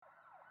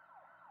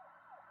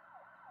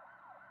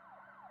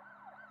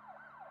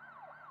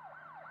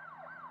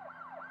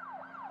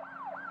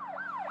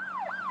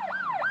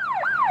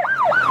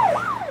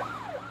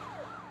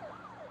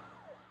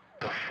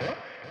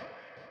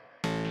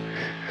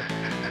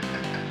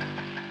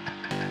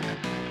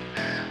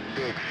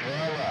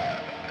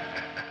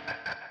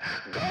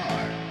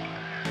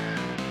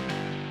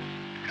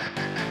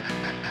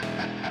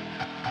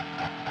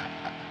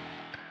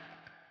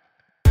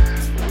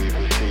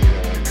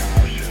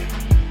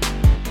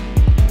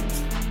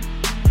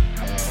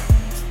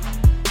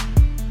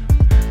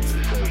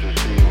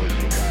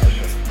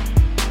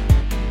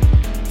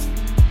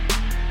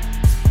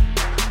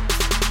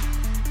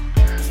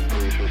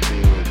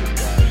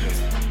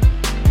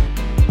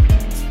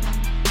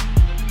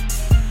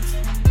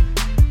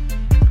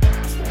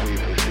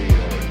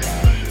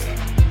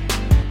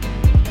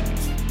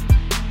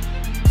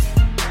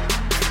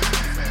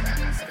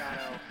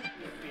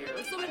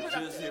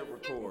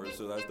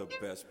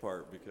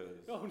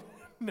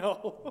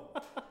No.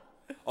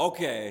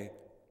 Okay.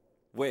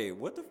 Wait,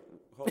 what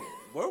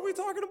are we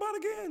talking about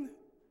again?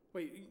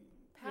 Wait.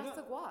 Pass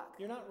the guac.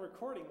 You're not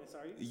recording this,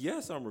 are you?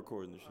 Yes, I'm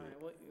recording the shit. All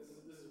right, well,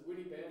 This is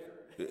witty banter.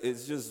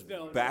 It's just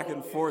No, back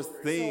and forth so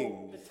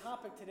things. the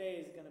topic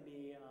today is going to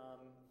be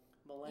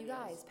millennials. You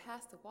guys,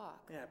 pass the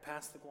guac. Yeah,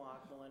 pass the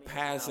guac, millennials.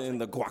 Passing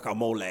the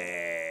guacamole.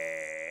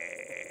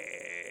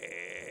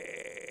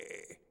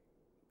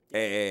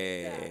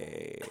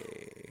 Hey.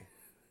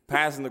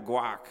 Passing the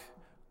guac.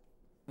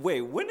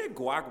 Wait, when did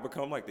guac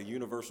become like the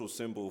universal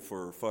symbol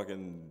for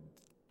fucking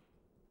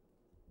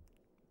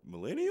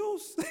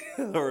millennials?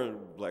 Or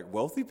like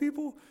wealthy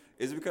people?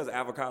 Is it because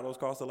avocados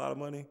cost a lot of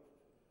money?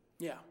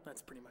 Yeah,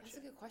 that's pretty much That's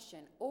it. a good question.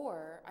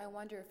 Or I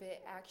wonder if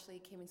it actually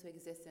came into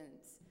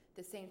existence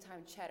the same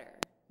time cheddar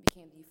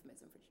became the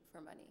euphemism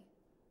for money.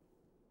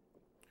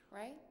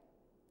 Right?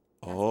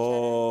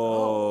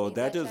 Oh, Is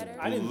that that just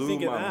cheddar? I didn't blew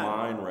think of my that.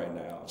 mind right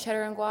now.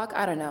 Cheddar and guac?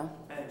 I don't know.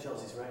 I think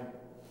Chelsea's right.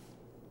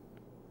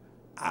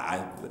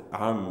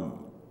 I'm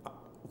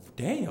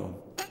damn.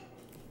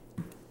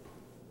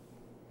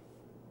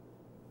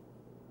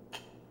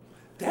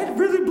 That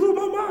really blew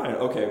my mind.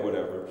 Okay,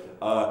 whatever.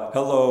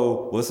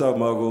 Hello, what's up,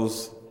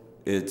 Muggles?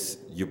 It's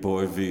your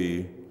boy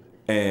V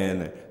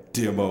and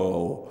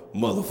Demo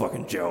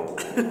motherfucking Joe.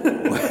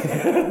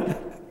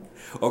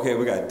 Okay,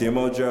 we got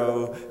Demo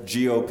Joe,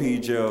 GOP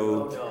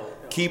Joe, no.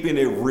 Keeping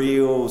It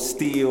Real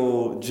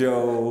Steel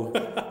Joe,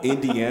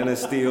 Indiana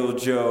Steel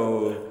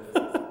Joe.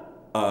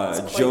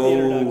 quite the Joe,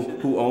 introduction.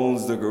 who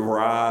owns the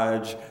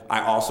garage.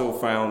 I also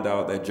found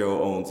out that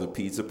Joe owns a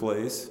pizza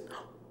place.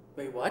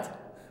 Wait, what?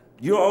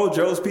 You don't own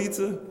Joe's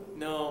Pizza?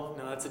 No,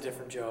 that's a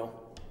different Joe.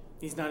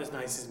 He's not as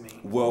nice as me.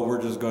 Well,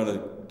 we're just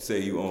gonna say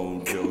you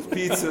own Joe's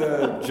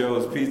Pizza.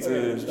 Joe's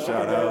Pizza,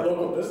 shout out.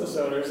 Local business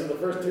owners in the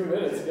first 2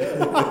 minutes.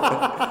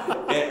 Yeah.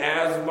 And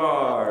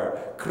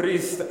Asmar,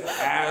 Chris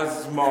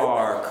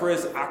Asmar,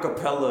 Chris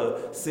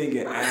acapella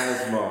singing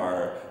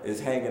Asmar is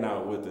hanging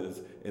out with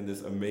us in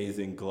this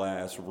amazing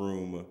glass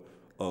room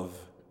of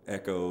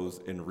echoes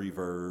and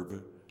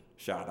reverb.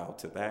 Shout out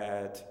to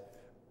that.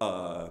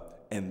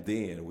 And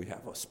then we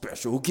have a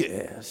special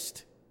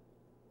guest.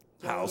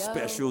 How Yo.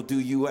 special do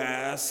you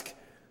ask?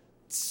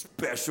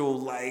 Special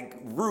like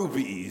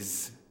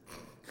rubies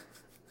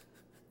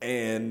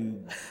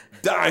and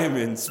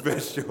diamond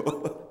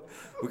special.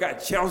 We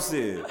got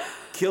Chelsey,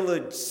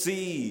 Killer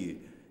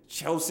C,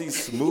 Chelsey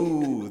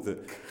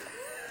Smooth.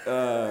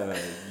 Yeah.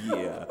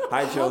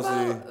 Hi, How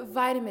Chelsea. about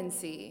vitamin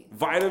C?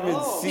 Vitamin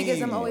C.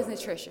 Because I'm always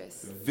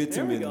nutritious.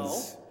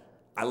 Vitamins.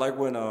 I like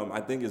when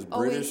I think it's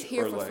Always British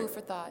here or for like food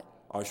for thought.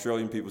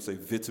 Australian people say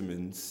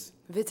vitamins.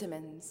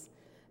 Vitamins.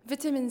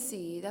 Vitamin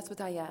C, that's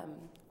what I am.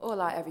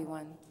 Hola,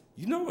 everyone.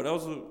 You know what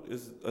else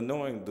is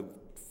annoying? The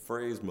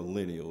phrase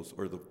millennials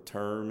or the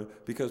term,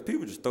 because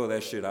people just throw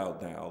that shit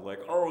out now. Like,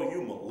 oh,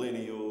 you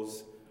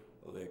millennials.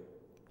 Like,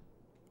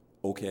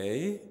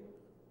 okay.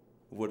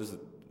 What is it?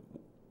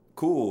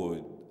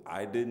 Cool.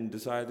 I didn't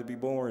decide to be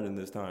born in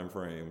this time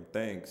frame.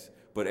 Thanks.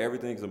 But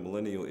everything's a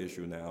millennial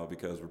issue now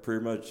because we're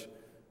pretty much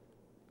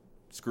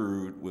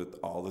screwed with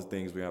all the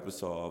things we have to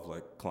solve,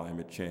 like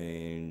climate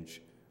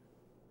change,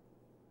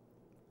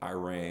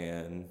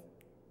 Iran.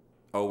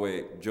 Oh,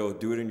 wait, Joe,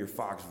 do it in your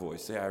Fox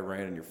voice. Say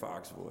Iran in your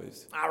Fox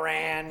voice.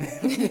 Iran.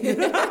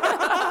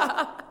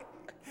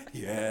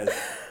 Yes.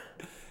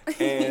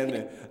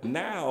 And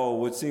now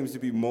what seems to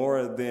be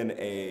more than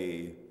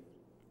a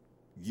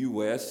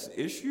U.S.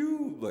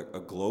 issue, like a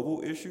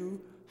global issue,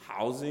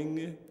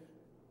 housing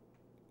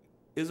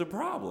is a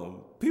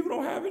problem. People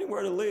don't have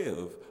anywhere to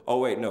live. Oh,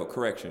 wait, no,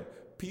 correction.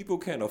 People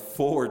can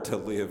afford to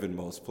live in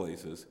most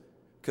places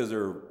because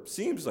there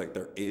seems like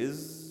there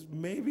is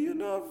maybe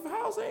enough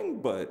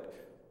housing, but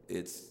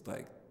it's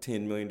like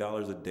 $10 million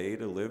a day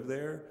to live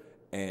there.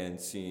 And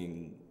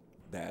seeing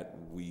that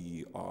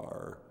we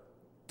are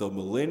the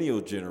millennial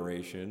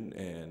generation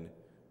and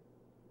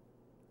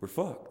we're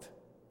fucked.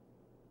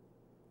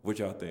 What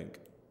y'all think?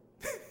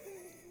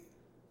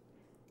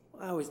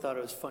 I always thought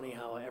it was funny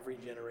how every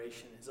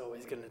generation is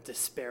always going to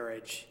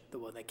disparage the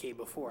one that came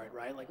before it,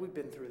 right? Like, we've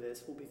been through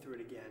this, we'll be through it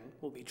again.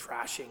 We'll be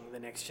trashing the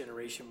next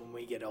generation when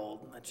we get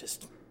old. That's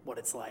just what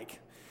it's like.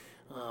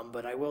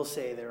 But I will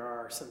say there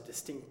are some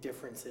distinct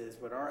differences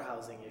with our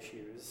housing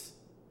issues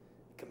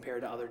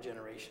compared to other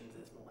generations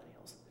as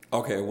millennials.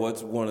 Okay,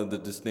 what's one of the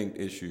distinct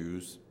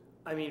issues?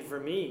 I mean, for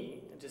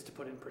me, just to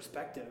put in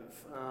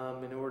perspective,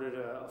 in order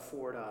to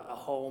afford a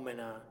home in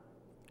a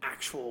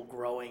actual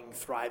growing,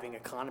 thriving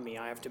economy,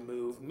 I have to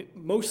move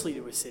mostly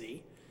to a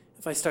city.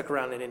 If I stuck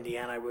around in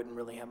Indiana, I wouldn't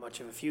really have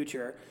much of a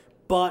future,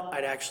 but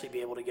I'd actually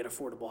be able to get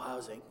affordable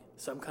housing.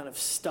 So I'm kind of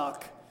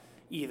stuck.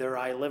 Either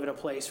I live in a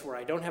place where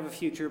I don't have a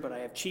future, but I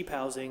have cheap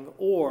housing,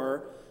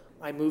 or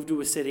I move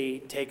to a city,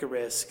 take a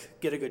risk,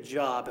 get a good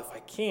job if I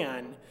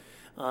can,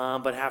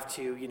 but have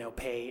to,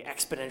 pay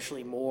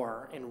exponentially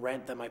more in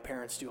rent than my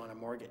parents do on a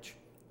mortgage,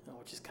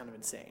 which is kind of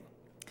insane.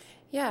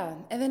 Yeah,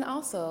 and then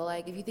also,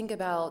 like, if you think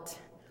about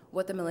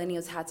what the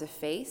millennials had to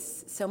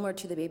face, similar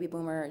to the baby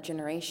boomer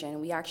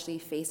generation, we actually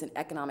faced an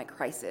economic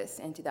crisis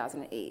in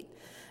 2008.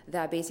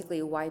 that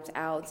basically wiped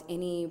out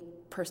any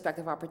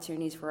prospective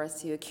opportunities for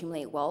us to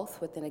accumulate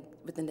wealth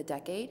within the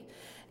decade.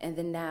 And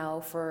then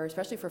now,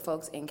 especially for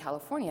folks in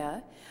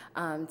California,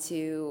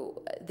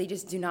 they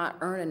just do not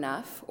earn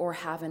enough or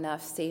have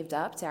enough saved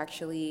up to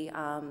actually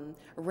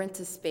rent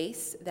a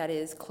space that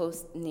is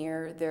close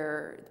near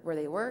where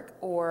they work,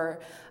 or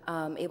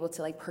able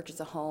to like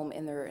purchase a home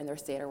in their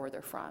state or where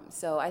they're from.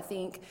 So I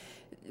think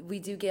we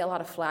do get a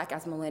lot of flack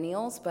as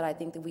millennials, but I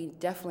think that we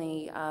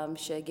definitely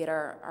should get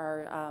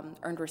our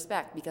earned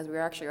respect, because we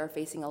actually are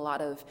facing a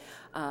lot of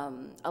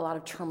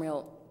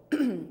turmoil,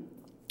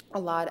 a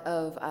lot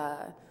of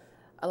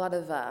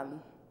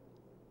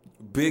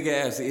big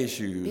ass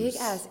issues.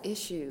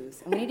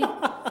 And we need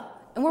to,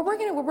 and we're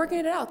working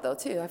it out though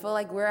too. I feel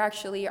like we're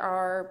actually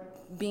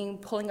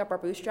pulling up our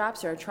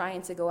bootstraps, or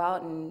trying to go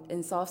out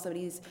and solve some of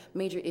these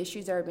major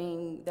issues that are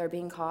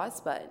being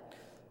caused. But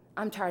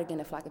I'm tired of getting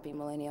the flack of being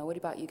millennial. What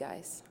about you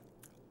guys?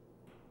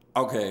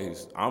 Okay,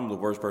 I'm the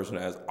worst person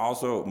to ask.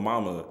 Also,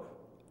 Mama,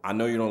 I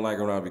know you don't like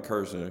when I be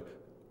cursing,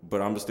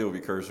 but I'm gonna still be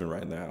cursing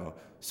right now.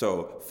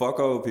 So fuck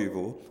old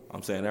people.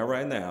 I'm saying that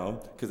right now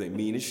because they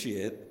mean as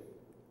shit,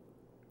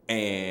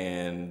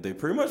 and they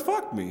pretty much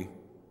fucked me.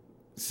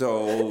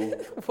 So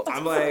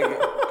I'm like,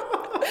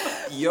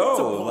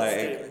 yo,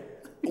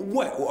 like,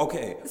 what?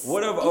 Okay,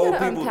 what have old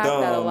people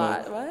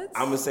done?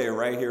 I'm gonna say it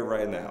right here,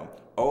 right now.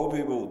 Old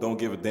people don't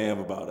give a damn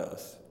about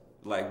us.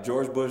 Like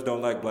George Bush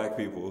don't like black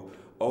people.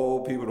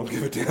 Old people don't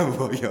give a damn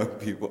about young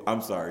people.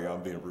 I'm sorry,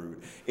 I'm being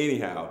rude.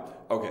 Anyhow,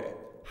 okay,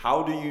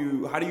 how do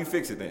you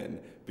fix it then?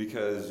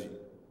 Because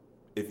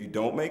if you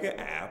don't make an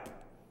app,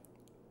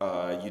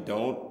 you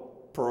don't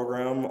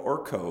program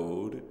or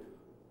code,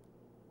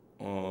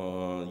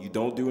 you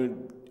don't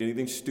do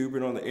anything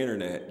stupid on the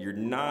internet, you're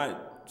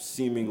not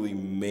seemingly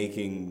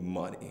making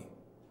money,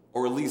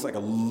 or at least like a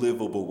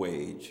livable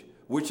wage,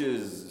 which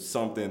is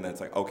something that's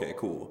like, okay,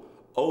 cool.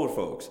 Old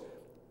folks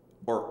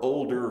or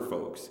older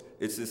folks,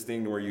 it's this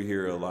thing where you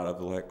hear a lot of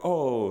like,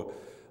 oh,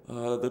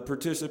 the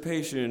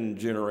participation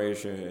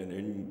generation,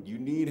 and you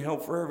need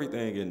help for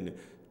everything, and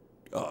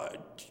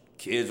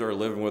kids are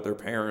living with their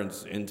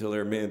parents until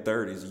their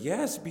mid-30s.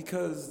 Yes,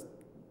 because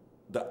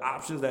the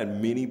options that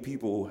many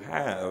people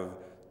have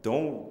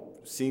don't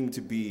seem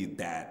to be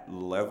that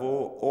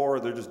level, or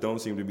there just don't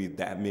seem to be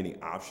that many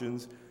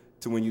options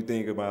to when you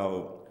think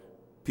about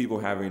people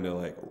having to,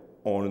 like,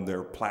 on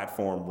their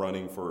platform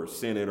running for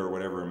Senate or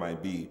whatever it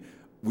might be,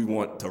 we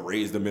want to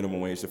raise the minimum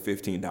wage to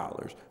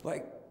 $15.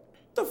 Like,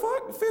 the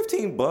fuck?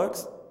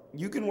 $15?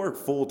 You can work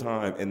full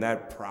time, and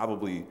that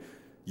probably,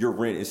 your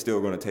rent is still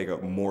going to take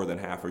up more than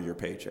half of your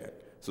paycheck.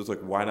 So it's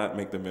like, why not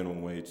make the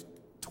minimum wage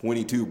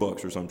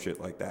 $22 or some shit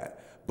like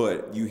that?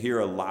 But you hear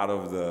a lot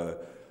of the,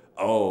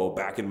 oh,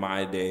 back in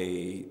my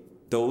day,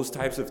 those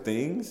types of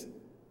things,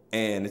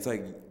 and it's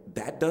like,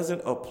 that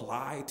doesn't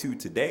apply to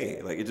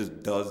today. Like, it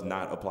just does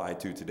not apply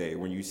to today.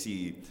 When you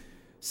see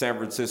San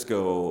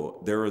Francisco,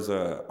 there was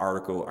an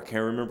article, I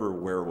can't remember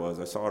where it was.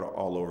 I saw it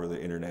all over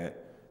the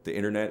internet. The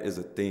internet is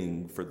a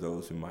thing for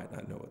those who might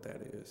not know what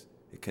that is.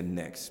 It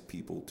connects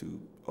people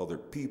to other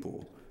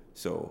people.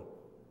 So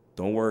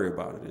don't worry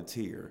about it. It's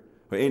here.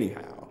 But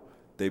anyhow,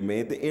 they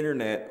made the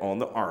internet on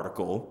the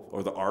article,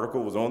 or the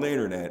article was on the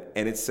internet,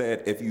 and it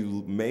said if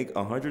you make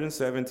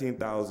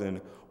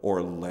 $117,000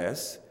 or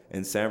less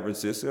in San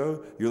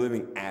Francisco, you're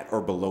living at or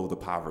below the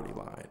poverty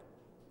line.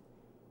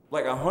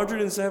 Like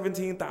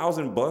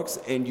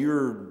 $117,000 and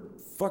you're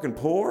fucking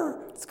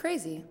poor? It's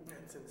crazy.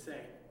 That's insane.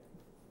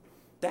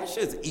 That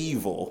shit's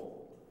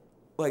evil.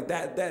 Like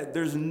that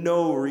there's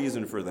no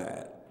reason for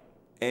that.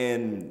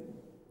 And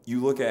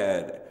you look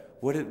at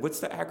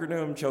what's the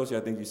acronym, Chelsey? I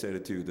think you said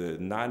it too. The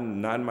not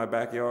in my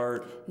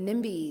backyard.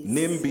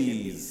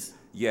 NIMBYs.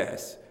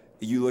 Yes.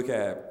 You look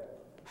at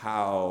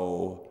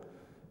how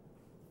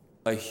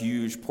a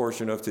huge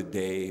portion of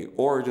today,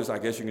 or just, I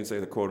guess you can say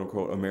the quote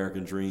unquote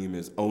American dream,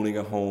 is owning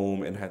a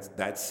home, and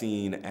that's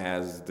seen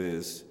as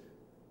this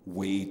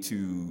way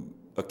to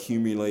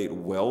accumulate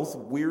wealth,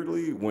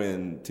 weirdly,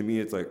 when to me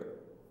it's like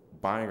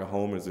buying a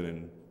home is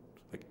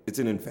it's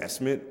an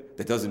investment.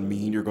 That doesn't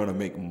mean you're going to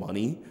make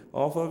money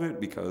off of it,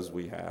 because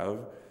we have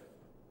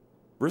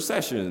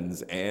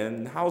recessions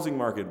and housing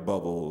market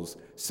bubbles.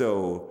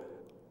 So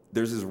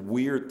there's this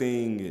weird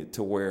thing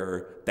to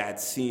where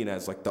that's seen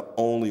as like the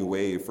only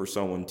way for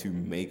someone to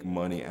make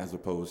money, as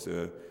opposed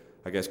to,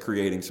 I guess,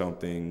 creating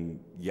something,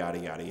 yada,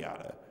 yada,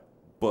 yada.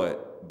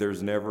 But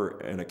there's never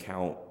an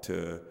account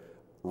to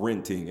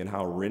renting and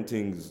how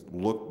renting's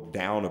looked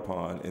down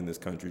upon in this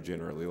country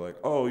generally. Like,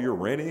 oh, you're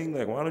renting?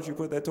 Like, why don't you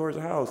put that towards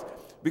a house?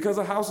 Because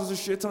a house is a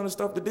shit ton of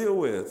stuff to deal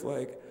with.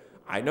 Like,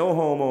 I know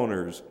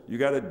homeowners. You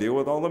got to deal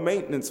with all the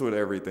maintenance with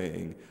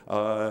everything.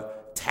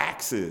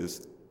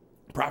 Taxes.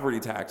 Property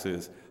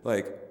taxes,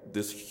 like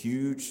this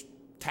huge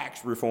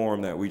tax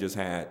reform that we just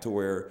had, to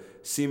where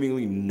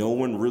seemingly no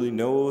one really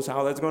knows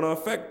how that's going to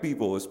affect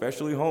people,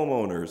 especially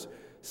homeowners.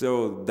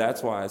 So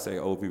that's why I say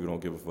old people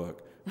don't give a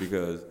fuck,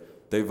 because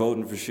they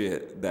voting for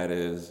shit that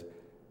is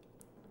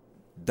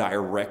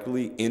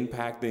directly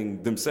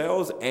impacting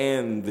themselves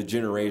and the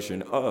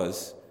generation,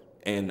 us,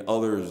 and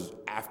others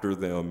after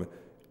them,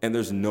 and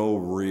there's no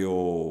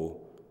real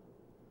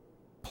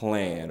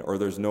plan, or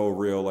there's no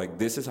real, like,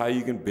 this is how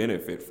you can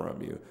benefit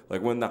from you.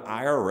 Like, when the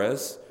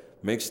IRS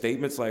makes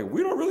statements like,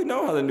 we don't really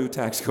know how the new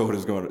tax reform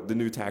is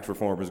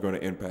going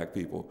to impact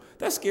people.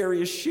 That's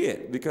scary as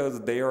shit,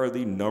 because they are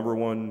the number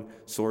one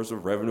source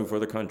of revenue for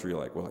the country,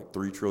 like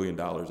 $3 trillion,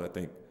 I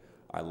think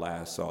I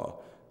last saw.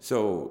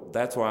 So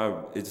that's why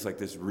it's like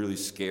this really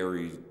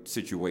scary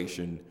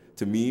situation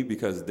to me,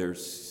 because there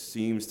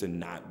seems to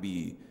not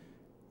be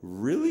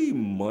really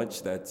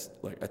much that's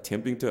like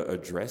attempting to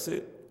address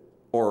it,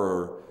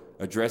 or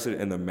address it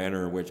in the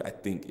manner in which I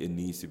think it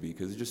needs to be,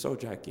 because it's just so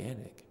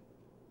gigantic.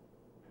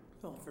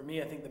 Well, for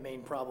me, I think the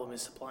main problem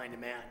is supply and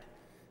demand.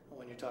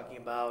 When you're talking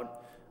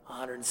about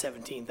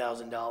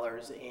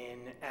 $117,000 in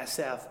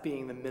SF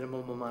being the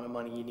minimum amount of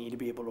money you need to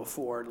be able to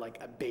afford like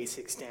a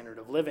basic standard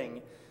of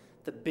living,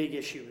 the big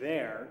issue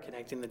there,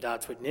 connecting the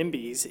dots with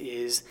NIMBYs,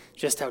 is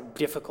just how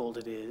difficult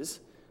it is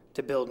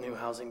to build new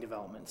housing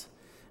developments,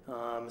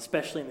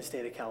 especially in the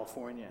state of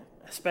California,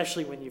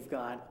 especially when you've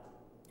got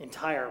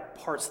entire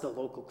parts of the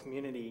local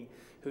community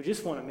who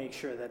just want to make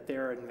sure that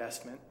their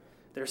investment,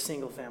 their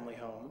single-family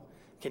home,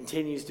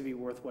 continues to be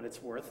worth what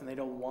it's worth, and they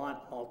don't want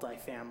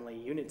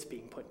multifamily units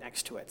being put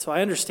next to it. So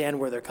I understand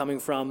where they're coming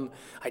from.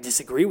 I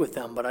disagree with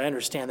them, but I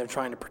understand they're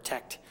trying to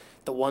protect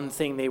the one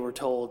thing they were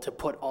told to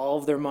put all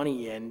of their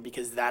money in,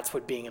 because that's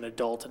what being an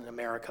adult in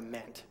America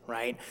meant,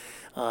 right?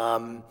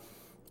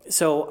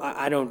 So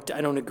I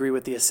don't agree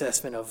with the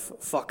assessment of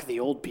fuck the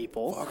old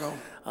people.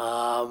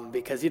 Fuck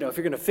because, if you're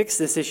going to fix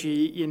this issue,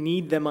 you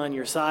need them on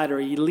your side, or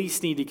you at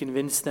least need to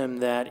convince them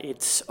that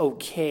it's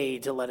okay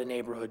to let a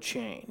neighborhood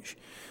change,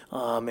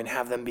 and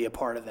have them be a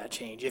part of that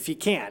change if you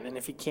can. And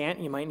if you can't,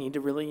 you might need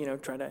to really,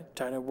 try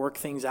to work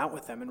things out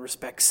with them and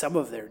respect some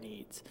of their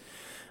needs.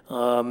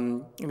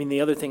 The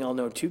other thing I'll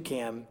note too,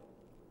 Cam,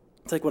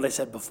 it's like what I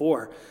said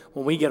before.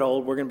 When we get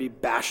old, we're going to be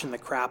bashing the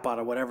crap out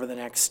of whatever the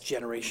next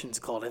generation's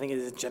called. I think it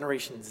is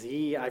Generation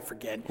Z. I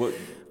forget. What?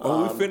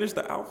 We finished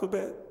the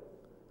alphabet?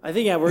 I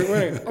think, yeah, we're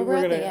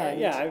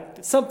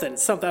gonna something.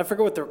 I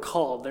forget what they're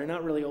called. They're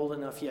not really old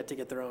enough yet to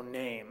get their own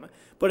name.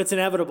 But it's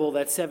inevitable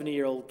that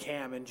 70-year-old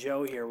Cam and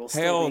Joe here will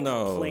still be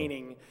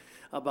complaining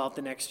about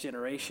the next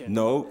generation.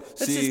 No.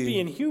 That's just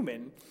being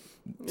human.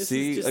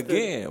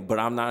 But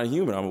I'm not a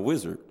human. I'm a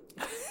wizard.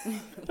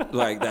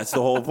 Like, that's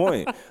the whole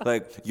point.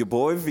 Like, your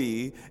boy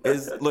V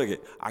is,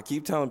 I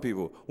keep telling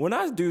people, when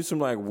I do some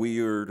like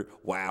weird,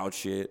 wild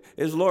shit,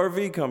 it's Lord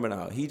V coming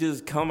out. He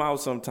just come out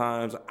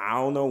sometimes. I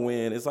don't know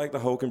when. It's like the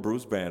Hulk and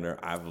Bruce banner.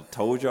 I've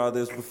told y'all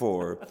this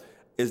before.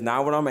 It's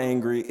not when I'm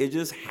angry. It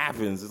just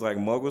happens. It's like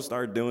muggles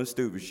start doing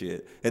stupid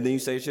shit. And then you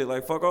say shit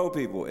like, fuck old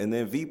people. And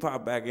then V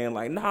pop back in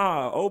like,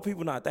 nah, old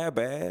people not that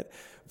bad.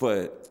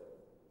 But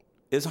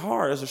it's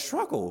hard. It's a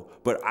struggle.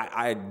 But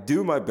I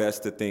do my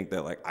best to think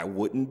that, like, I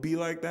wouldn't be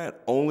like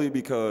that, only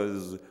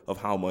because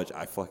of how much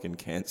I fucking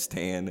can't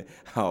stand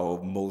how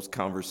most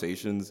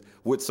conversations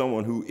with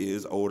someone who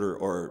is older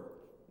or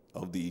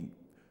of the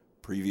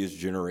previous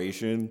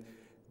generation,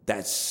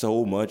 that's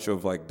so much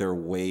of, like, their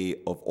way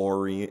of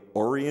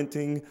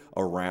orienting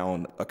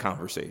around a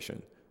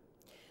conversation.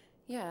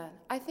 Yeah,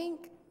 I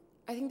think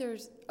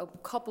there's a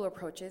couple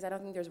approaches. I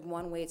don't think there's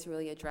one way to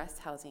really address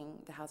the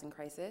housing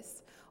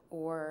crisis,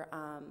 or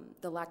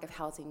the lack of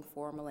housing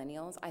for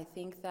millennials. I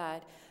think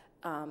that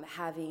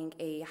having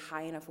a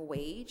high enough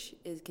wage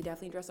could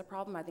definitely address the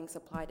problem. I think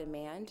supply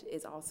demand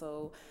is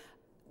also,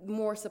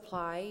 more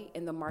supply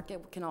in the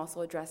market can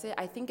also address it.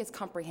 I think it's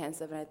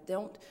comprehensive, and I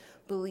don't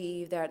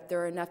believe that there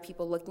are enough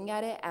people looking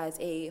at it as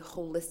a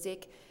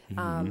holistic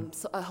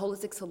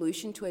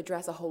solution to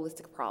address a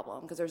holistic problem,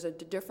 because there's a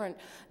different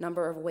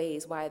number of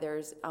ways why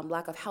there's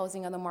lack of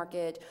housing on the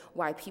market,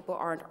 why people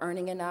aren't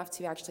earning enough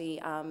to actually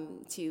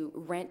to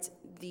rent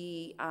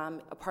the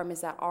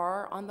apartments that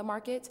are on the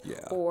market,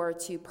 or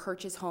to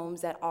purchase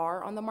homes that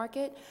are on the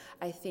market.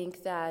 I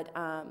think that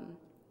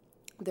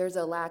there's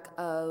a lack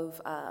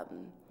of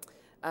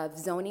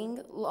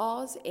zoning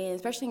laws, and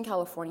especially in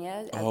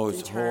California,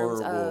 in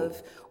terms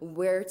of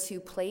where to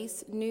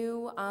place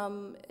new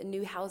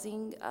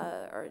housing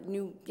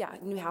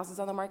new houses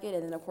on the market.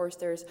 And then of course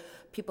there's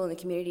people in the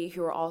community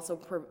who are also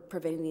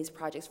preventing these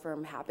projects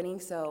from happening.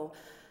 So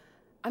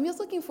I'm just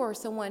looking for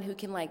someone who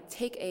can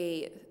take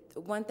a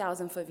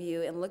 1,000-foot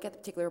view and look at the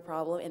particular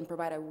problem and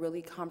provide a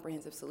really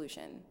comprehensive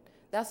solution.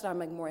 That's what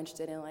I'm more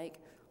interested in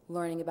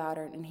learning about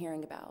and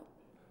hearing about.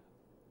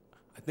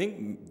 I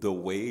think the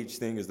wage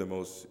thing is the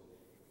most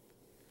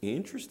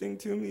interesting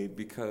to me,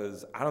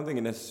 because I don't think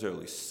it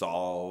necessarily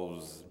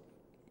solves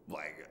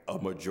a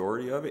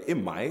majority of it. It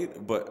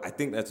might, but I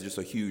think that's just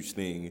a huge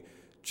thing,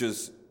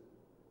 just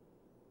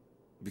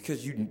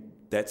because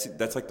that's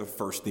the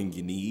first thing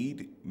you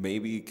need,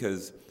 maybe,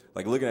 because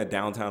looking at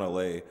downtown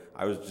LA,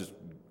 I was just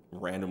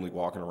randomly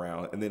walking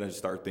around, and then I just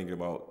started thinking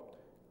about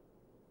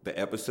the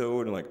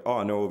episode and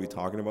I know we'll be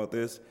talking about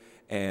this.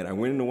 And I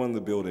went into one of the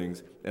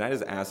buildings, and I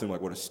just asked them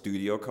what a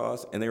studio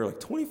costs, and they were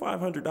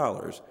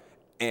 $2,500.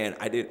 And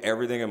I did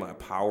everything in my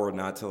power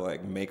not to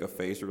like make a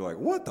face or be like,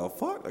 what the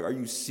fuck? Like, are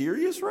you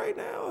serious right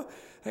now?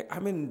 Like,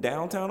 I'm in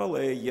downtown LA.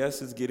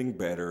 Yes, it's getting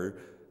better.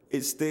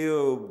 It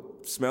still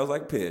smells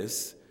like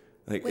piss.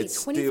 Like, Wait,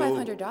 it's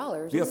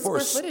 $2,500? Yeah, What's the for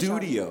a square footage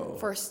on? studio.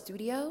 For a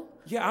studio?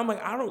 Yeah, I'm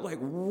like, I don't like,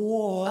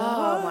 what?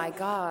 Oh my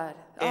God.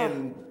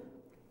 And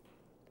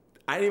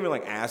I didn't even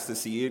like ask to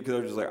see it because I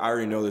was just like, I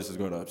already know this is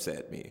going to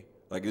upset me.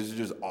 Like, this is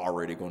just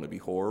already going to be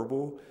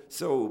horrible.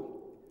 So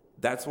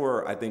that's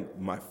where I think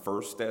my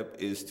first step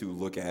is to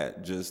look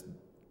at just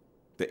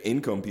the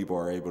income people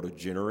are able to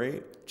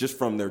generate just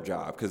from their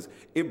job. Because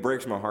it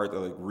breaks my heart that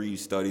like read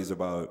studies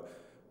about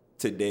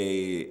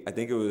today, I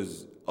think it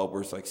was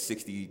upwards like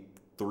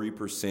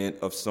 63%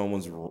 of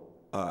someone's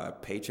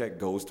paycheck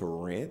goes to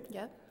rent.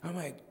 Yep. I'm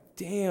like,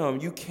 damn,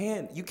 you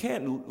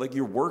can't like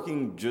you're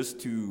working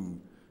just to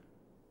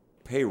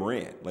pay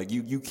rent. Like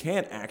you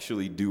can't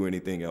actually do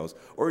anything else.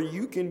 Or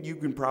you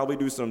can probably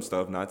do some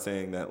stuff, not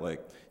saying that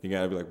like you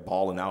gotta be like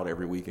balling out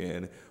every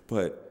weekend,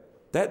 but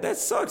that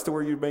sucks to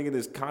where you're making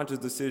this conscious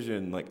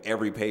decision like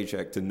every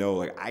paycheck to know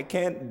like I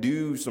can't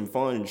do some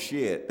fun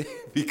shit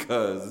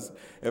because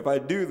if I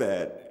do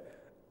that,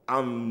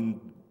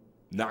 I'm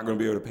not gonna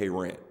be able to pay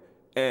rent.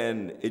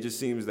 And it just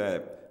seems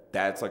that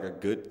that's like a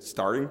good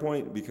starting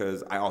point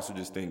because I also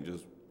just think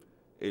just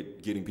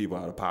getting people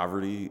out of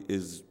poverty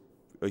is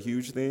a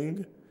huge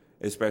thing,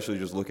 especially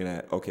just looking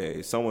at,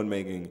 okay, someone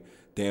making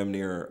damn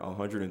near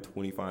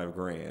 125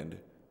 grand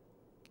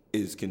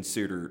is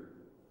considered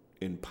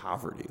in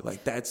poverty.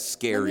 Like, that's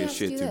scary as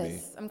shit to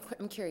me.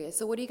 I'm curious.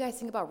 So what do you guys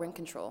think about rent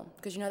control?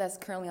 Because you know that's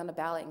currently on the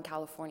ballot in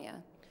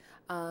California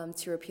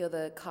to repeal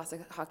the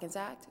Costa-Hawkins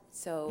Act.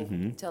 So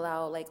to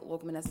allow like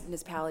local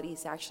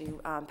municipalities to actually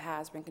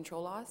pass rent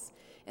control laws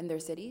in their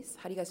cities.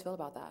 How do you guys feel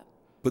about that?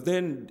 But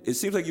then it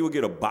seems like you would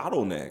get a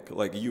bottleneck.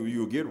 Like you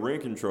would get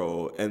rent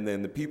control, and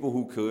then the people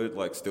who could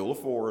like still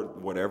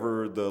afford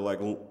whatever the like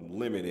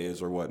limit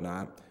is or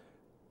whatnot,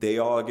 they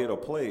all get a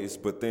place.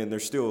 But then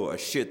there's still a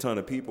shit ton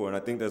of people, and I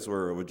think that's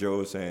where what Joe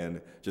was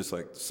saying, just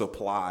like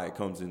supply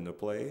comes into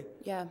play.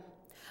 Yeah.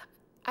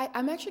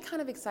 I'm actually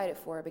kind of excited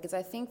for it because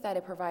I think that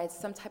it provides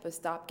some type of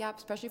stopgap,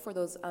 especially for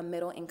those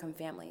middle-income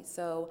families.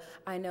 So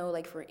I know,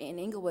 like in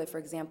Inglewood, for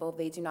example,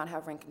 they do not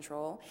have rent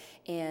control,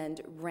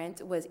 and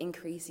rent was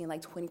increasing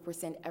like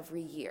 20%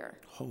 every year.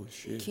 Holy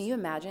shit! Can you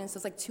imagine? So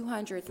it's like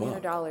 $200,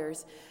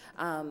 $300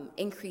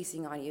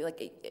 increasing on you.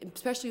 Like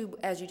especially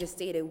as you just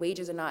stated,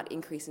 wages are not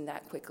increasing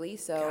that quickly,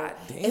 so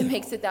it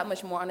makes it that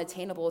much more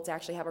unattainable to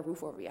actually have a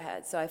roof over your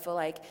head. So I feel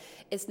like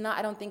it's not.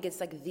 I don't think it's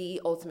like the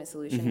ultimate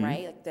solution,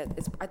 right? Like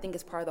that. I think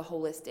it's part of the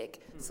holistic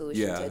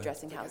solution to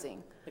addressing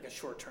housing. Like a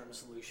short-term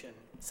solution,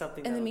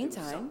 something in the that'll do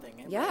meantime.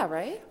 Something. Yeah,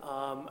 right?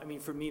 I mean,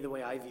 for me, the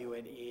way I view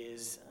it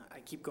is I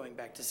keep going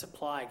back to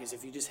supply because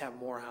if you just have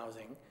more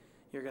housing,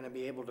 you're going to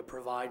be able to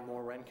provide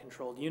more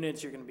rent-controlled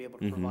units. You're going to be able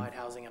to provide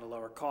housing at a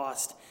lower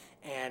cost.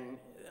 And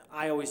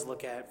I always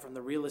look at, from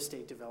the real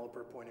estate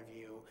developer point of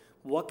view,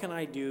 what can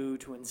I do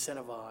to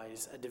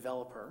incentivize a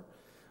developer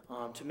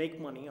to make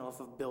money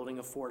off of building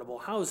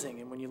affordable housing?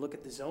 And when you look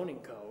at the zoning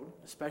code,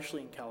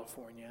 especially in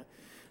California,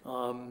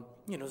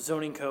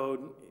 zoning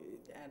code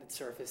at its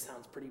surface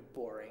sounds pretty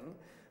boring.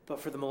 But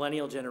for the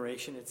millennial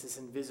generation, it's this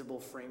invisible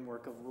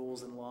framework of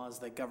rules and laws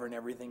that govern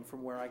everything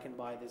from where I can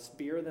buy this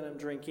beer that I'm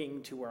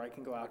drinking to where I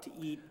can go out to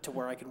eat to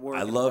where I can work.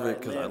 I love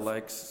it because I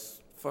like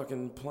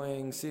fucking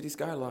playing City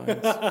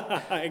Skylines.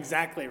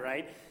 Exactly,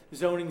 right?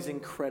 Zoning's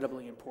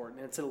incredibly important.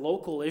 It's a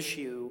local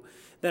issue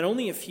that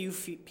only a few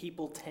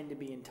people tend to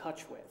be in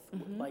touch with,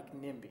 like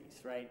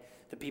NIMBYs, right?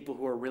 The people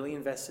who are really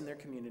invested in their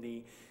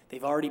community.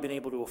 They've already been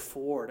able to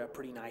afford a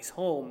pretty nice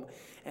home,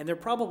 and they're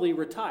probably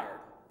retired.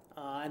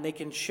 And they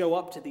can show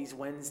up to these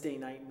Wednesday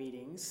night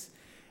meetings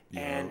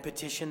and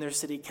petition their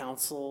city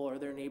council or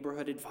their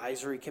neighborhood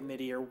advisory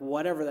committee or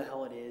whatever the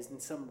hell it is in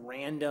some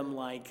random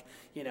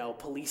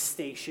police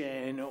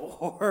station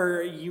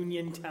or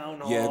union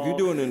town hall. Yeah, if you're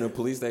doing it in a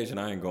police station,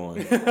 I ain't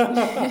going.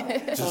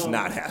 Just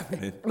not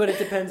happening. But it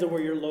depends on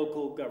where your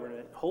local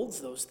government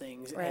holds those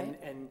things. Right.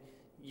 And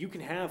you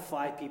can have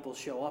 5 people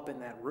show up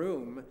in that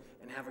room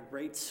and have a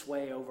great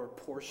sway over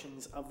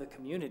portions of the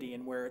community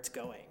and where it's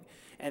going.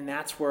 And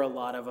that's where a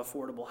lot of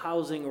affordable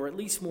housing, or at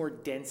least more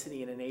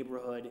density in a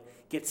neighborhood,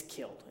 gets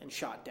killed and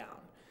shot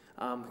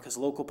down. Because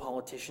local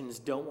politicians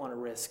don't want to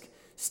risk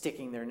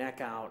sticking their neck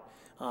out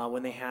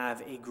when they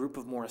have a group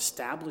of more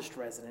established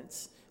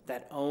residents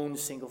that own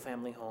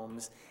single-family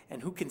homes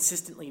and who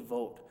consistently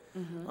vote.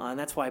 And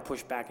that's why I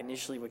pushed back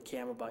initially with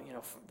Cam about,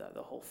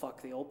 the whole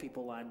fuck the old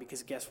people line,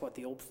 because guess what?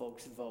 The old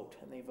folks vote,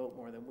 and they vote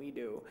more than we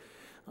do.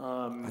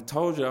 I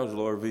told you I was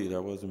Laura V.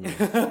 That wasn't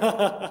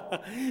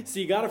me. So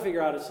you got to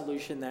figure out a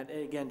solution that,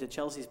 again, to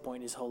Chelsey's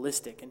point, is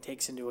holistic and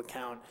takes into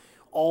account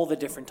all the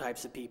different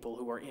types of people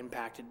who are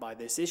impacted by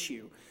this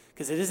issue.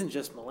 Because it isn't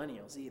just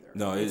millennials either.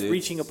 No, it's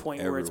reaching a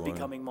point everyone. where it's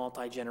becoming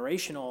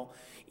multi-generational.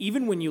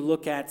 Even when you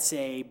look at,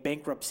 say,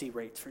 bankruptcy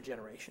rates for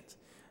generations.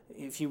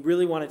 If you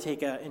really want to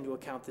take into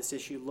account this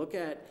issue, look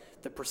at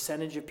the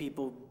percentage of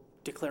people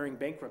declaring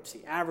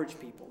bankruptcy. Average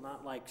people,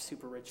 not like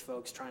super rich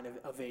folks trying to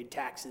evade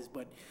taxes,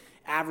 but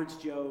average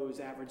Joes,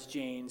 average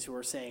Janes who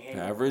are saying, hey.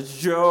 Average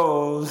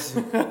Joes.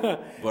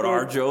 But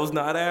our Joe's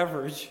not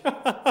average.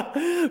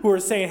 Who are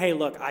saying, hey,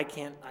 look, I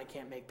can't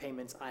make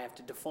payments. I have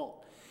to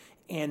default.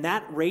 And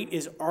that rate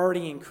is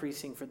already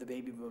increasing for the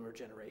baby boomer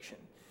generation.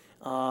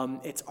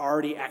 It's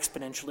already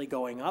exponentially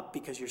going up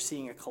because you're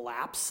seeing a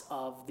collapse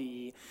of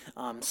the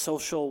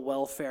social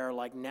welfare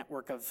like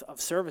network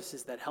of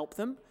services that help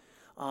them.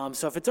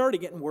 So if it's already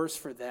getting worse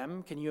for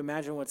them, can you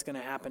imagine what's going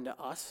to happen to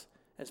us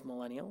as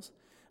millennials?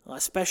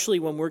 Especially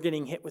when we're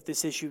getting hit with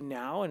this issue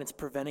now and it's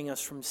preventing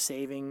us from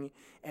saving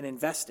and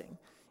investing.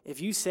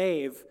 If you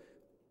save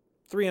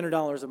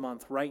 $300 a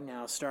month right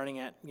now, starting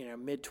at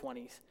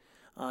mid-20s,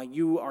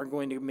 you are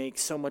going to make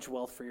so much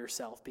wealth for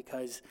yourself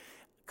because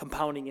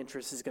compounding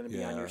interest is going to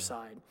be on your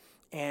side.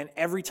 And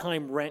every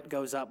time rent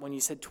goes up, when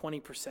you said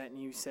 20% and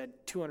you said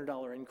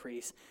 $200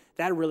 increase,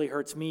 that really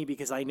hurts me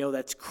because I know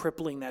that's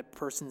crippling that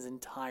person's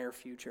entire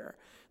future.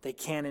 They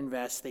can't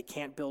invest, they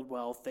can't build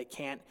wealth, they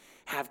can't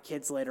have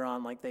kids later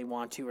on like they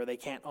want to, or they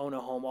can't own a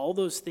home. All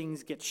those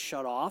things get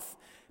shut off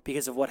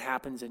because of what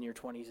happens in your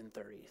 20s and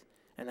 30s.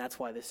 And that's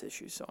why this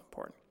issue is so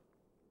important.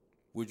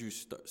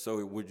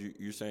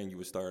 You're saying you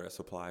would start at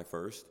supply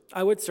first?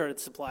 I would start at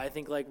supply. I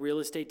think like real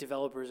estate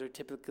developers are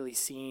typically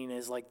seen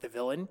as like the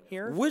villain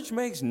here. Which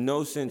makes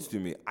no sense to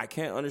me. I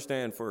can't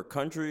understand for a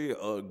country,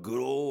 good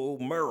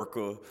old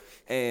America,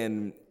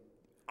 and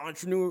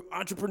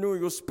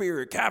entrepreneurial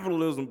spirit,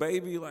 capitalism,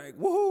 baby, like,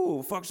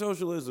 woohoo, fuck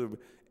socialism.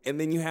 And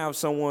then you have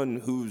someone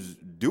who's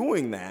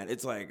doing that.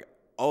 It's like,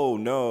 oh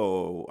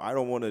no, I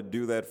don't want to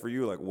do that for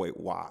you. Like, wait,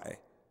 why?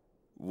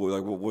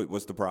 Like,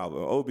 what's the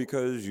problem? Oh,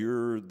 because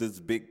you're this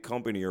big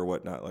company or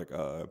whatnot. Like,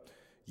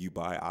 you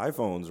buy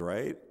iPhones,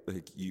 right?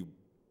 Like, you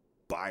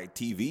buy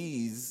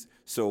TVs.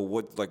 So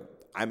what? Like,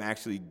 I'm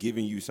actually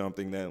giving you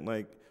something that,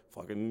 like,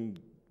 fucking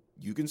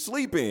you can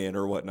sleep in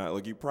or whatnot.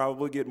 Like, you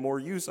probably get more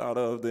use out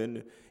of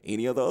than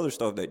any of the other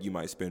stuff that you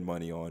might spend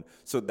money on.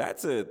 So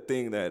that's a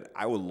thing that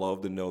I would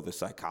love to know the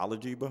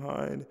psychology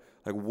behind.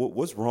 Like,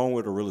 what's wrong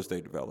with a real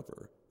estate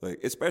developer?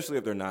 Like, especially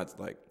if they're not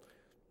like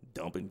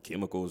dumping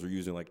chemicals or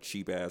using like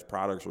cheap ass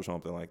products or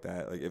something like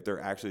that. Like if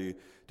they're actually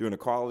doing a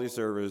quality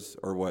service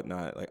or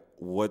whatnot, like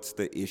what's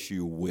the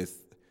issue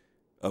with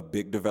a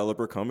big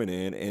developer coming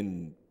in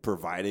and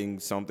providing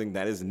something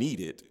that is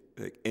needed,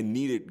 like, and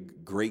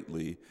needed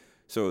greatly?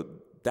 So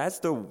that's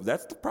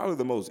probably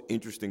the most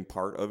interesting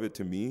part of it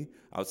to me,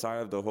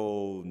 outside of the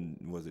whole,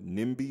 was it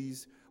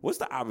NIMBYs? What's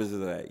the opposite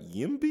of that?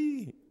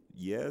 YIMBY?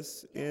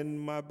 Yes, in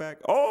my back.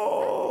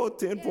 Oh,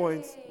 10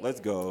 points. Let's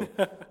go.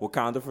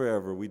 Wakanda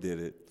forever. We did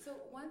it. So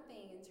one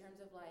thing in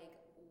terms of like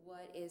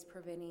what is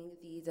preventing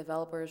the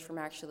developers from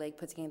actually like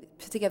put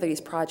together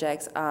these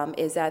projects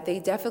is that they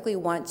definitely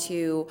want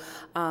to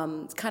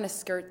kind of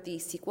skirt the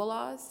CEQA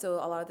laws. So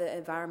a lot of the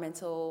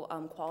Environmental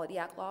Quality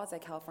Act laws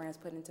that California has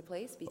put into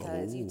place,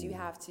 because you do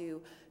have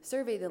to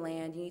survey the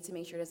land. You need to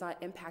make sure it's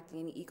not impacting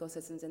any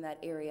ecosystems in that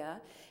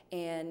area.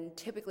 And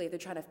typically, if they're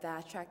trying to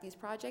fast track these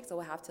projects, they'll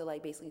have to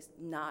like basically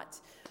not,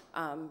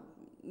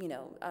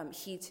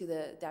 heed to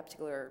that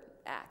particular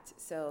act.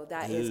 So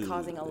that is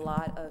causing a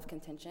lot of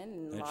contention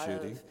and a lot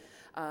of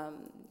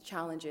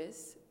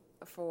challenges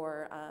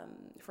for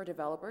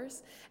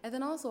developers. And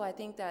then also, I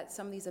think that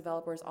some of these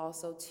developers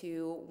also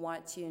too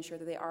want to ensure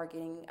that they are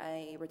getting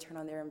a return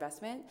on their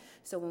investment.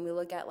 So when we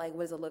look at like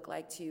what does it look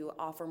like to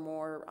offer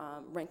more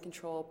rent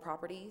control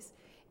properties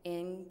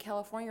in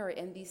California or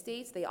in these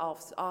states, they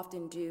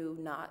often do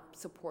not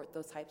support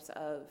those types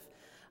of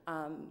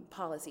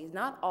policies.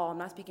 Not all, I'm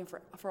not speaking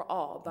for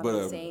all, but I'm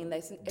just saying that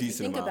if you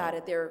think about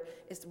it,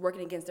 it's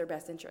working against their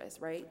best interest,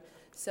 right?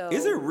 So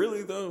is it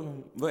really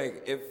though?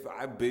 Like if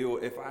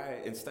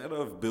I instead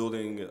of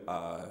building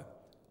a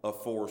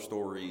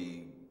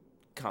 4-story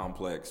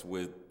complex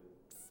with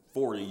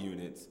 40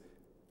 units,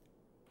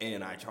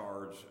 and I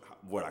charge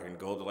what I can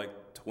go to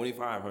like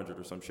 $2,500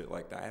 or some shit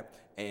like that.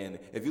 And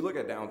if you look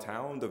at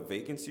downtown, the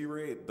vacancy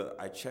rate,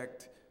 I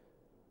checked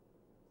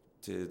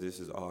this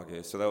is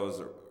August, so that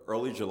was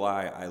early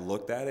July. I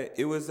looked at it.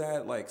 It was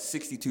at like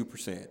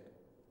 62%.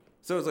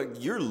 So it's like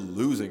you're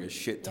losing a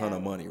shit ton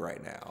of money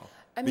right now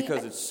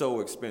because it's so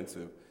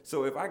expensive.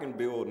 So if I can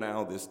build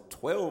now this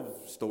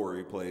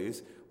 12-story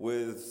place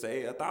with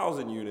say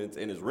 1,000 units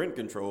and it's rent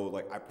controlled,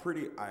 like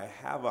I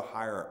have a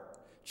higher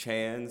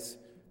chance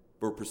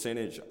or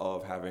percentage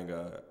of having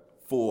a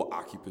full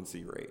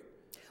occupancy rate.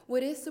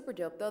 What is super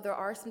dope, though, there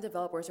are some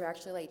developers who are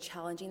actually like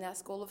challenging that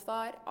school of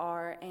thought,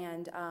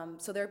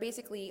 so they're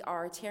basically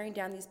tearing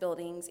down these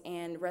buildings,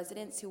 and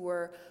residents who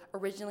were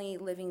originally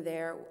living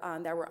there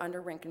that were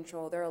under rent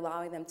control, they're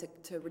allowing them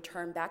to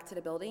return back to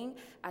the building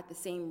at the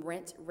same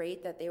rent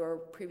rate that they were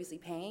previously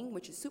paying,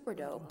 which is super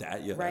dope,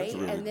 right? That's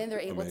really and then they're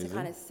able amazing to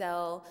kind of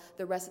sell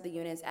the rest of the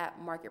units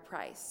at market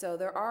price. So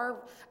there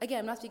are, again,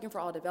 I'm not speaking for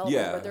all developers,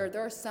 but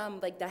there are some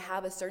like that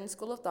have a certain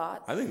school of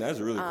thought. I think that's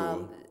really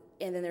cool.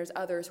 And then there's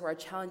others who are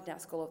challenging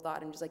that school of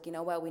thought and just like, you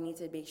know what, we need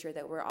to make sure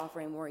that we're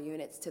offering more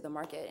units to the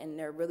market. And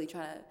they're really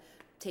trying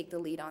to take the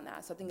lead on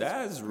that. So I think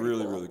that's it's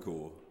really, cool. really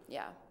cool.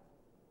 Yeah.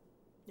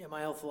 Yeah,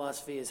 my whole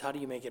philosophy is how do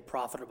you make it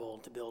profitable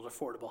to build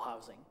affordable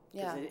housing?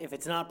 'Cause Yeah. if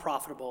it's not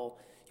profitable,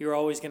 you're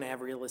always going to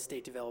have real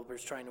estate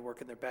developers trying to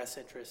work in their best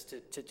interest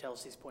to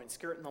Chelsea's point,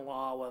 skirting the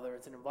law, whether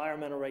it's an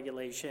environmental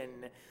regulation,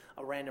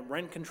 a random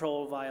rent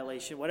control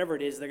violation, whatever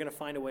it is, they're going to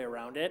find a way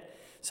around it.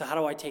 So how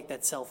do I take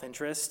that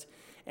self-interest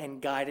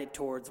and guide it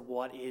towards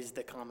what is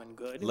the common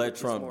good? Let which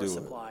is Trump more do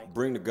supply. it.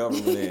 Bring the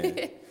government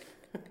in.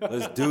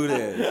 Let's do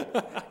this.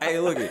 Hey,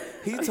 look it.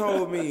 He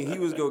told me he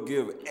was gonna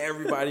give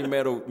everybody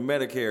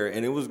Medicare,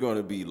 and it was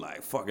gonna be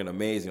like fucking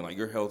amazing. Like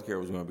your health care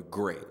was gonna be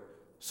great.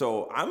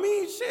 So I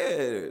mean,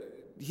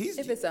 shit.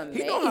 If it's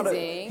he know how to,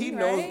 amazing, he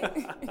knows.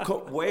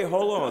 Wait,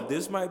 hold on.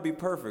 This might be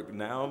perfect.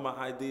 Now my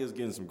idea is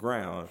getting some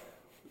ground.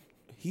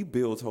 He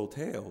builds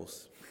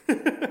hotels.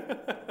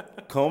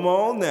 Come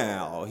on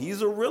now.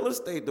 He's a real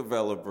estate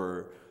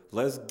developer.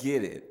 Let's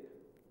get it.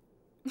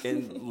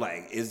 And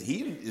like is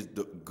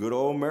the good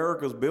old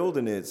America's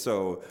building it.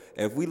 So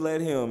if we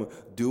let him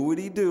do what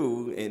he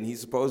do, and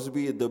he's supposed to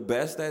be the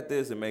best at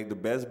this and make the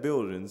best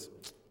buildings,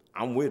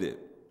 I'm with it.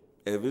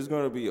 If it's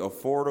gonna be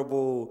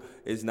affordable,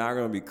 it's not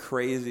gonna be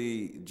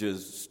crazy,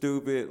 just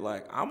stupid.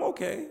 Like I'm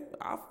okay.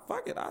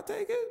 Fuck it. I'll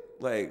take it.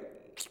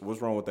 Like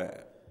what's wrong with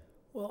that?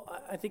 Well,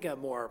 I think a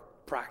more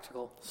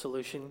practical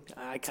solution.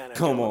 I kind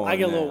of I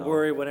get a little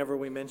worried whenever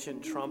we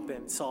mention Trump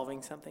and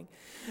solving something.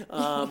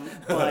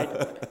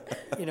 But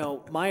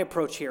my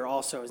approach here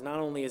also is not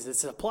only is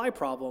this a supply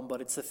problem, but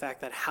it's the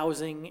fact that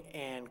housing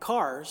and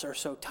cars are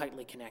so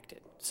tightly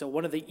connected. So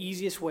one of the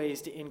easiest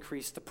ways to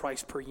increase the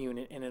price per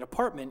unit in an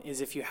apartment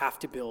is if you have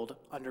to build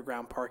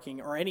underground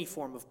parking or any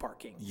form of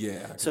parking.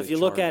 Yeah. So if you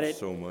look at it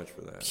so much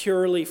for that.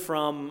 purely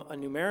from a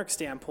numeric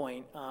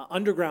standpoint,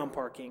 underground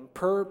parking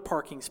per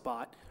parking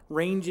spot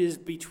ranges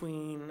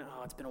between,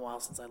 it's been a while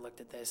since I looked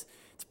at this.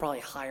 It's probably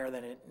higher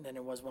than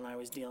it was when I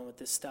was dealing with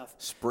this stuff.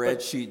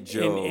 Spreadsheet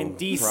Joe in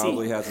DC,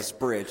 probably has a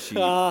spreadsheet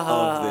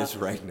of this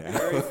right now.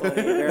 Very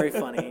funny, very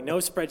funny. No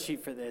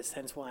spreadsheet for this,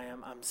 hence why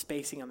I'm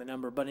spacing on the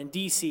number. But in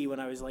DC, when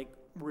I was like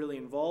really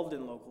involved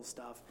in local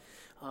stuff,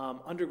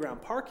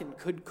 underground parking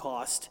could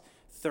cost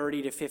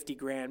 30 to 50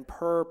 grand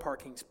per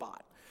parking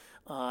spot,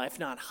 if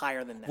not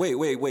higher than that.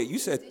 Wait. You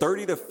said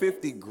 30 to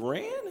 50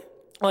 grand?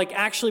 Like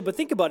actually, but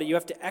think about it. You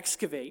have to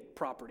excavate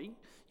property.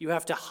 You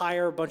have to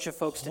hire a bunch of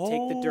folks to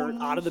take the dirt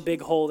out of the big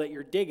hole that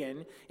you're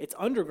digging. It's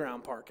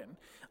underground parking.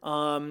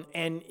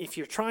 And if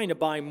you're trying to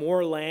buy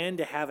more land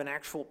to have an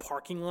actual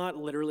parking lot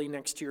literally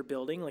next to your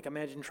building, like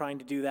imagine trying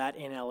to do that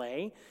in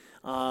LA.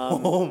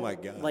 Oh my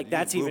God. Like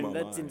that's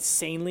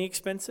insanely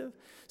expensive.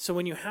 So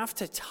when you have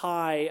to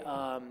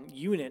tie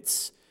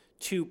units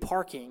to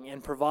parking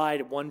and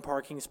provide one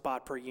parking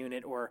spot per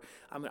unit, or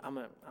I'm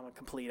a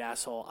complete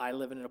asshole. I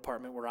live in an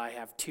apartment where I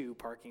have 2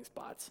 parking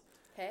spots.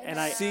 Hey. And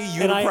I see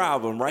you the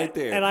problem right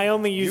there. And I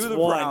only use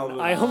one.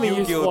 Problem. I only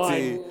use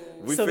guilty.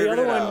 one. We so figured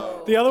it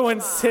out. the other one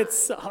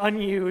sits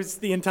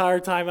unused the entire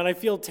time, and I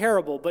feel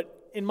terrible.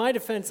 But in my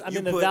defense, I'm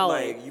in the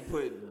valley. You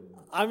put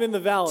I'm in the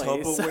valley.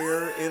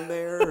 Tupperware in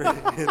there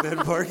in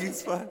that parking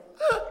spot.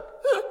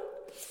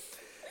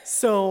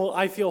 So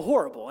I feel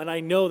horrible, and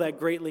I know that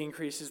greatly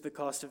increases the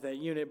cost of that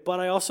unit, but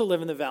I also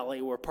live in the valley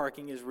where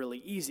parking is really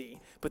easy.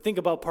 But think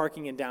about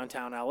parking in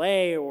downtown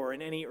LA or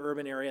in any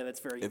urban area that's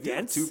very If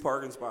dense. you have 2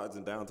 parking spots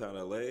in downtown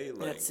LA, like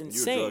That's you're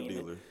insane. a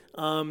drug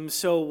dealer.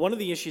 So one of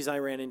the issues I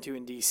ran into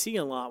in DC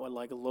a lot with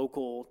like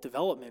local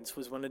developments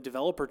was when a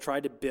developer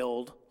tried to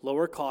build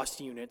lower cost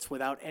units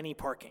without any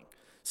parking.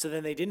 So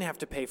then they didn't have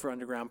to pay for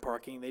underground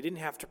parking. They didn't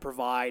have to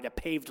provide a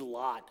paved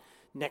lot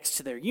next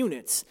to their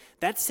units.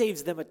 That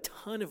saves them a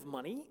ton of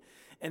money,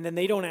 and then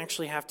they don't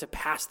actually have to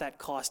pass that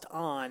cost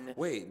on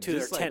to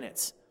their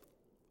tenants.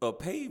 A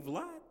paved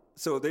lot?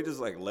 So they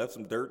just like left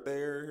some dirt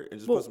there and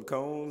just put some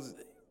cones?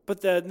 But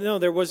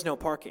there was no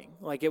parking.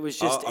 Like it was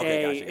just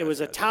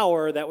a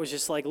tower that was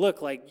just like,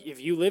 look, like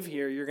if you live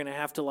here, you're gonna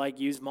have to like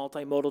use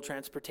multimodal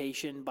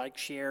transportation, bike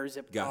share,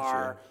 zip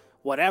car,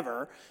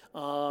 whatever,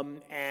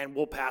 and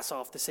we'll pass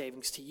off the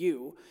savings to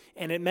you.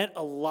 And it meant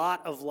a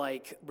lot of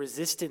like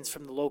resistance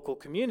from the local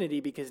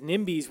community because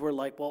NIMBYs were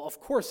like, well, of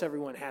course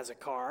everyone has a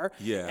car,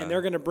 and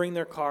they're going to bring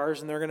their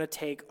cars and they're going to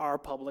take our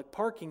public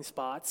parking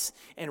spots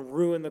and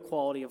ruin the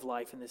quality of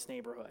life in this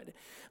neighborhood.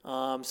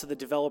 So the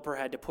developer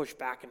had to push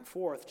back and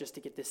forth just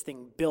to get this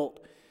thing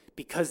built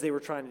because they were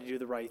trying to do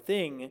the right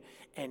thing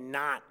and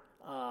not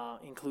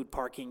include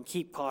parking,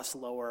 keep costs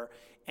lower,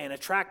 and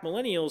attract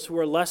millennials who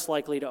are less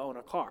likely to own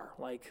a car.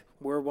 Like,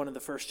 we're one of the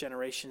first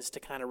generations to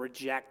kind of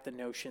reject the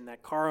notion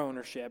that car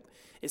ownership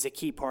is a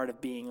key part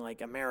of being,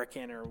 like,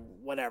 American or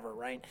whatever,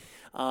 right?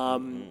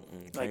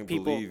 Can't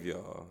believe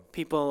y'all.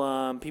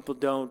 People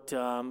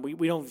don't,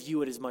 we don't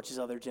view it as much as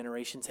other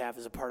generations have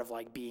as a part of,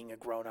 like, being a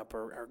grown-up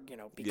or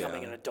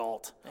becoming an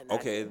adult.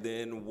 And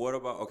then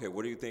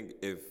what do you think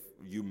if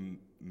you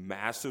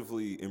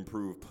massively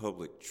improve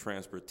public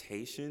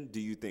transportation, do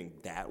you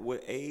think that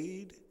would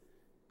aid?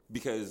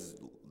 Because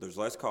there's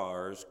less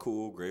cars,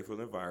 cool, great for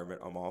the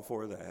environment, I'm all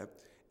for that.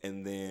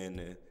 And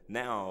then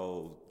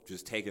now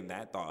just taking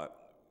that thought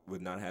with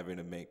not having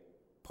to make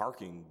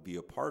parking be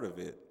a part of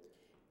it.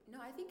 No,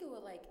 I think it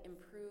would like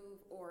improve,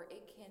 or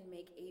it can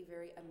make a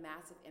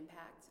massive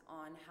impact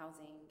on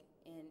housing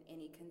in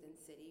any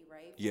condensed city,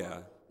 right? Yeah.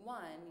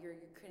 One, you're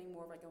creating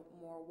more of like a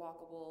more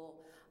walkable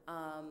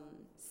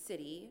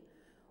city,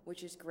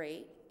 which is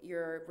great.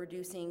 You're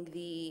reducing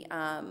the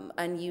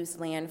unused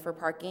land for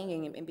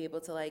parking and be able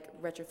to like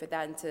retrofit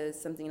that into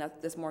something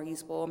that's more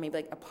useful, maybe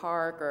like a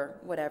park or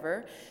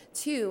whatever.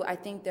 Two, I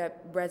think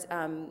that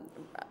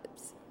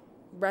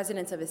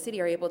residents of a city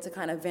are able to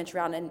kind of venture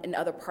out in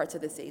other parts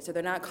of the city. So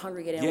they're not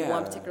congregating in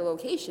one particular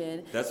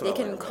location. They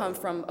can come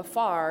from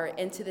afar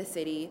into the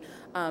city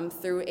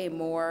through a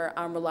more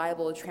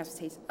reliable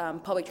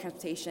public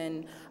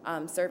transportation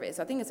service.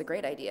 So I think it's a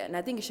great idea. And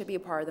I think it should be a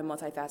part of the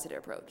multifaceted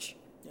approach.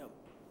 Yeah.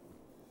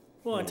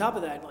 Well, on top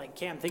of that, like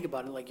Cam, think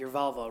about it, like your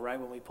Volvo, right?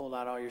 When we pulled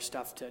out all your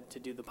stuff to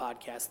do the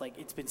podcast, like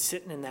it's been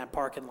sitting in that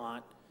parking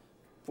lot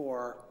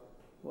for,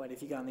 what,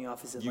 if you got in the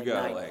office at you like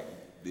got 9? like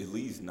at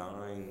least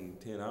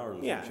 9-10 hours.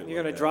 Yeah,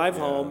 you're going to drive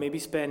home, maybe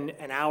spend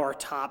an hour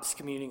tops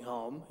commuting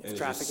home if and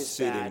traffic is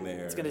sitting bad.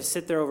 there. It's going to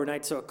sit there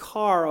overnight. So a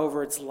car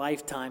over its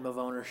lifetime of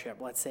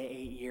ownership, let's say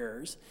 8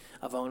 years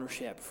of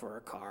ownership for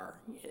a car,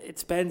 it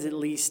spends at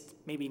least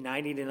maybe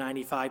 90 to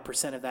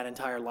 95% of that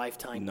entire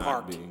lifetime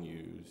parked. Being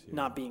used. Yeah.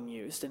 Not being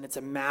used. And it's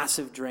a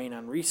massive drain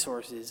on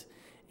resources.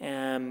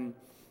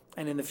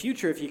 And in the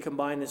future, if you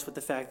combine this with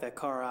the fact that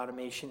car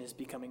automation is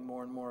becoming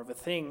more and more of a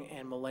thing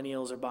and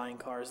millennials are buying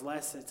cars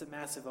less, it's a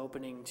massive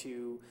opening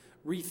to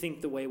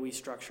rethink the way we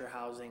structure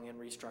housing and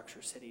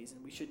restructure cities,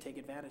 and we should take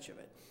advantage of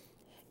it.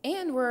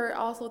 And we're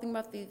also thinking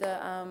about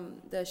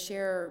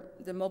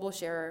the mobile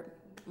share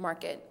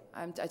market.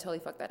 I totally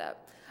fucked that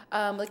up.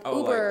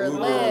 Uber,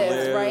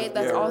 Lyft, right?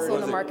 That's also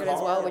in the market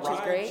as well, which is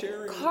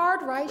great.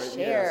 Card ride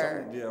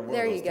share.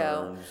 There you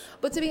go.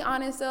 But to be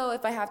honest, though,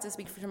 if I have to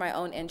speak for my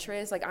own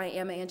interest, like I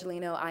am an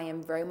Angelino, I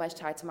am very much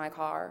tied to my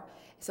car.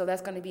 So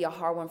that's going to be a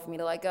hard one for me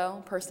to let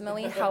go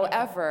personally.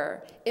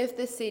 However, if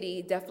the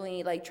city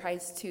definitely like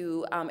tries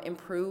to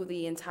improve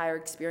the entire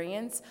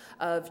experience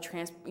of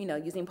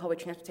using public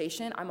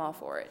transportation, I'm all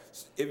for it.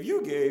 If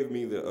you gave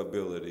me the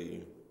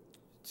ability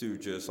to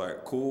just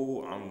like,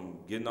 cool, I'm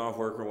getting off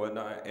work or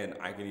whatnot, and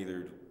I can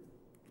either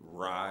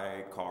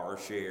ride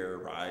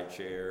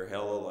share,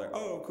 hella like,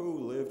 oh,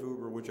 cool, Lyft,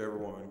 Uber, whichever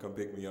one, come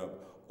pick me up,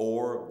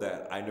 or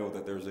that I know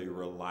that there's a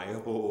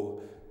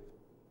reliable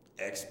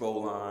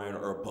expo line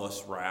or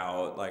bus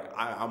route, like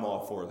I'm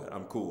all for that.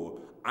 I'm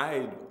cool.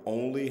 I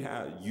only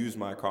use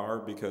my car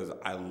because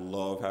I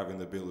love having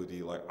the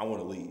ability, like I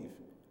want to leave.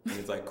 And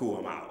it's like, cool,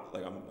 I'm out.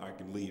 Like I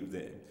can leave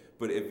then.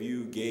 But if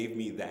you gave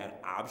me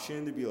that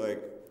option to be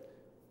like,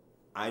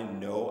 I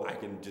know I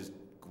can just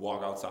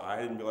walk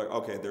outside and be like,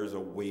 okay, there's a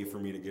way for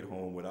me to get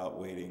home without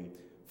waiting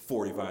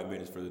 45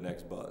 minutes for the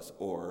next bus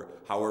or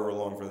however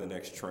long for the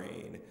next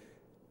train.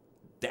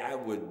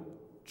 That would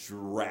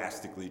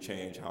drastically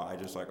change how I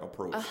just like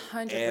approach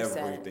 100%.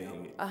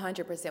 everything.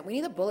 100%. We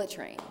need a bullet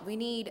train. We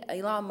need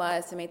Elon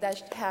Musk to make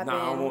that happen.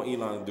 Nah, I want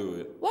Elon to do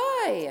it.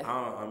 Why?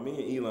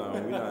 Me and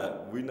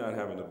Elon, we're not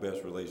having the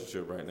best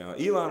relationship right now.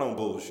 Elon on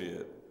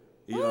bullshit.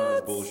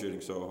 Elon's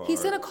bullshitting so hard. He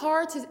sent a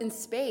car in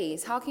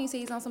space. How can you say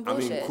he's on some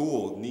bullshit? I mean,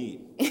 cool,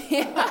 neat.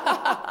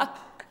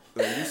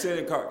 Like you said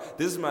in car.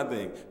 This is my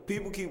thing.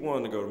 People keep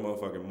wanting to go to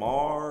motherfucking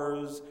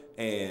Mars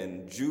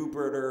and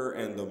Jupiter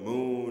and the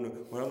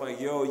moon. When I'm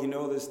like, yo, you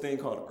know this thing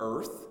called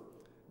Earth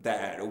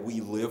that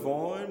we live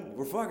on?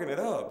 We're fucking it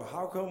up.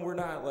 How come we're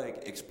not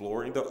like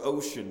exploring the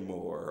ocean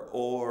more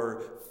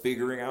or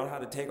figuring out how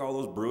to take all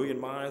those brilliant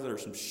minds that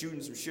are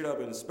shooting some shit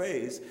up in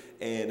space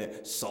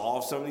and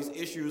solve some of these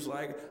issues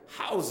like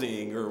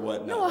housing or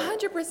whatnot? No,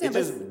 100%. It's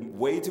just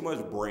way too much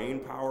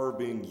brain power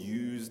being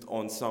used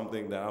on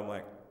something that I'm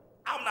like,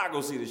 I'm not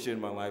gonna see this shit in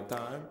my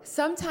lifetime.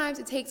 Sometimes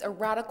it takes a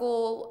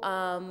radical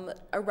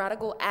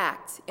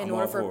act in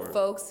order for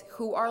folks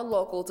who are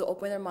local to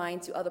open their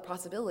mind to other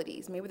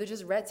possibilities. Maybe they're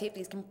just red tape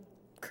these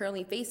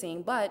currently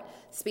facing, but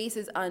space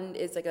is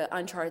like an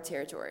uncharted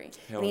territory.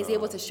 And he's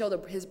able to show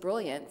his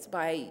brilliance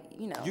by,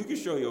 You can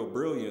show your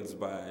brilliance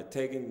by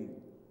taking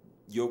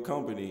your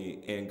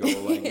company and go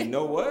like, you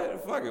know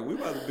what? Fuck it, we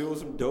about to build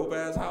some dope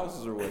ass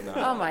houses or whatnot.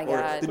 Oh my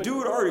God. The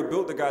dude already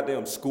built the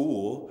goddamn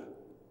school.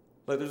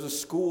 Like there's a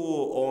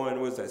school on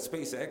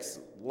SpaceX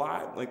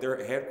lot, like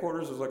their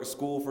headquarters is like a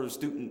school for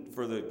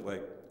the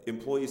like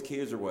employees'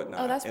 kids or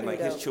whatnot. Oh, that's and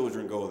pretty like dope. his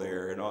children go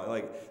there and all.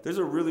 Like there's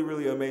a really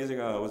really amazing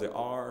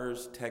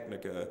Ars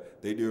Technica.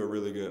 They do a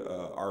really good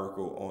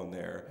article on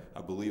there.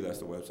 I believe that's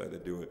the website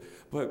that do it.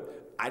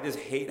 But I just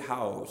hate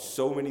how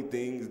so many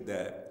things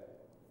that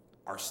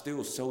are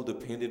still so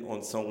dependent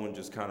on someone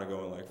just kind of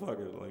going like, fuck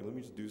it, like let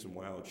me just do some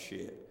wild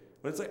shit.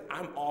 But it's like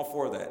I'm all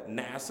for that.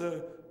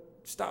 NASA.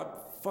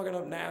 Stop fucking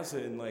up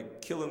NASA and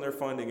like killing their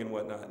funding and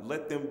whatnot.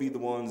 Let them be the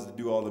ones that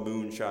do all the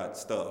moonshot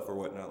stuff or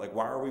whatnot. Like,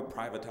 why are we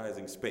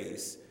privatizing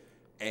space?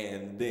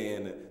 And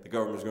then the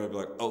government's gonna be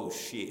like, oh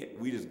shit,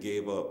 we just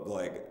gave up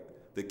like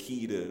the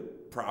key to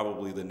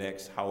probably the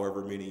next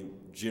however many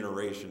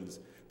generations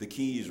the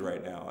keys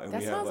right now. And That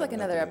we sounds have, like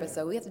another nothing.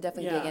 episode. We have to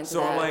definitely Yeah. dig into So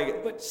that.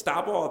 I'm like,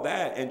 stop all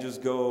that and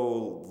just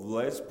go,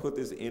 let's put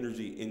this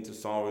energy into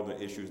solving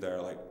the issues that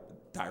are like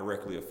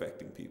directly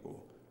affecting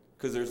people.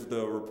 Because there's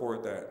the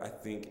report that I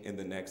think in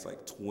the next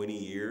like 20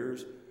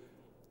 years,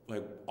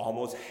 like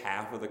almost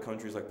half of the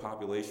country's like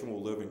population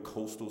will live in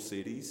coastal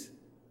cities.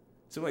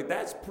 So like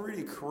that's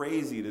pretty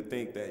crazy to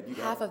think that you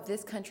got half of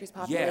this country's it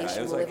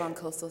population was will like- live on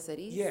coastal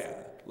cities. Yeah,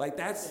 like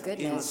that's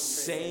Goodness.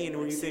 insane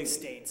when you think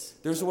States.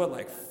 there's what,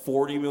 like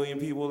 40 million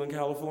people in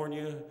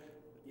California,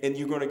 and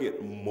you're gonna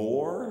get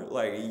more.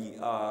 Like,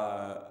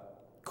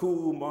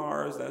 cool,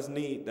 Mars. That's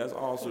neat. That's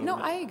awesome. No,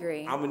 I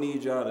agree. I'm gonna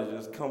need y'all to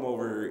just come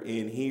over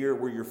in here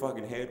where you're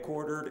fucking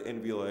headquartered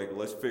and be like,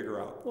 let's figure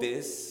out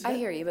this. I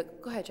hear you,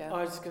 but go ahead, Joe.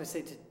 I was just going to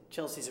say to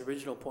Chelsea's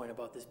original point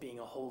about this being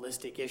a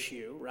holistic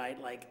issue,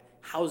 right? Like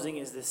housing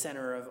is the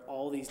center of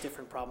all these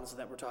different problems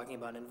that we're talking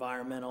about: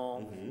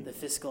 environmental, the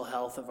fiscal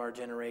health of our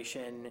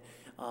generation,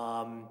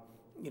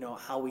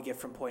 how we get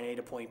from point A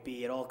to point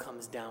B. It all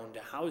comes down to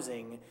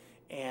housing.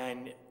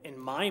 And in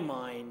my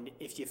mind,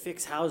 if you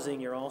fix housing,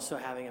 you're also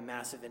having a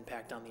massive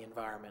impact on the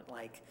environment.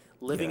 Like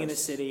living in a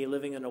city,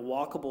 living in a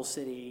walkable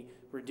city,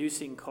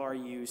 reducing car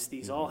use,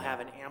 these all have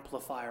an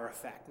amplifier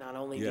effect. Not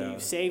only do you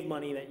save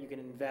money that you can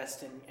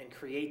invest in and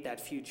create that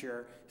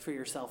future for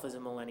yourself as a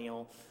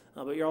millennial,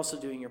 but you're also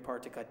doing your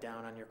part to cut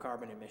down on your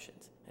carbon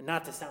emissions. And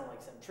not to sound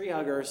like some tree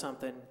hugger or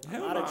something. I'm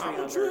not a tree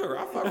hugger.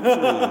 I fuck with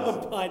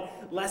trees.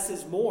 But less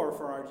is more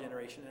for our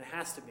generation, and it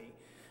has to be.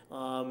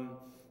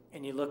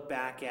 And you look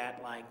back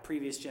at like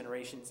previous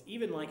generations,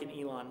 even like an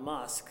Elon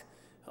Musk,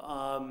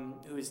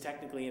 who is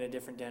technically in a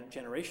different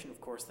generation,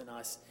 of course, than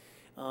us.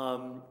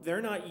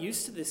 They're not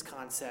used to this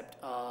concept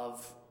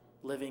of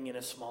living in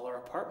a smaller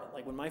apartment.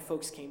 Like when my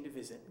folks came to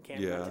visit, can't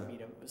wait to meet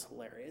them. It was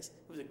hilarious.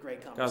 It was a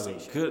great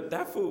conversation.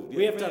 That food.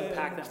 We have to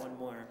unpack that one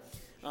more.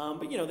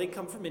 But they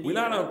come from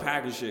Indiana. We're not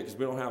unpacking shit because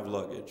we don't have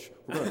luggage.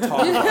 We're gonna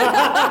talk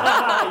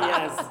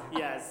about it.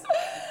 Yes.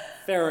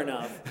 Fair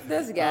enough.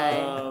 This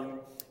guy.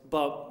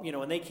 But,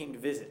 when they came to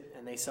visit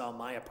and they saw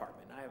my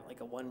apartment, I have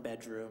like a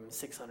 1-bedroom,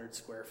 600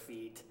 square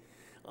feet.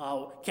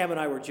 Cam and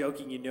I were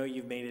joking,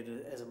 you've made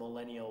it as a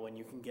millennial when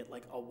you can get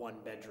like a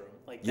 1-bedroom.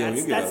 Like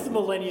that's the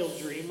millennial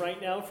dream right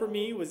now for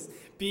me, was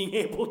being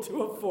able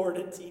to afford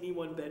a teeny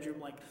 1-bedroom.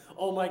 Like,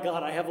 oh my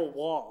God, I have a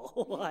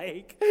wall.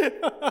 Like,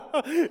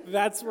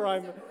 that's where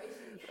I'm.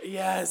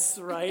 Yes,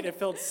 right. It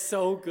felt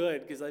so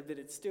good because I've been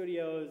at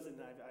studios and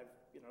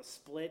I've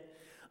split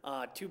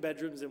 2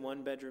 bedrooms and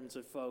 1 bedrooms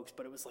with folks,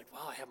 but it was like,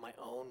 wow, I have my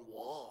own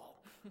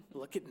wall.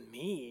 Look at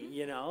me,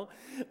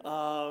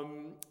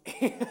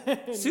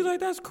 See, like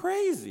that's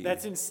crazy.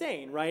 That's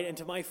insane, right? And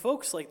to my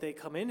folks, like they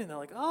come in and they're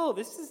like, oh,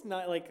 this is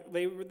not like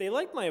they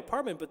like my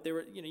apartment, but they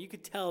were, you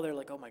could tell they're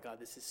like, oh my God,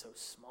 this is so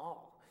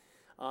small,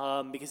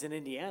 because in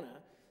Indiana,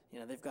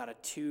 they've got a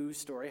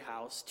 2-story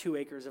house, 2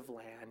 acres of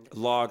land.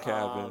 Log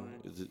cabin.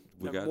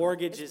 The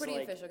mortgage It's is pretty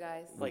like official,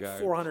 guys. like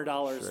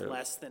 $400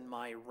 less than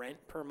my rent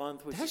per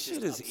month, which that is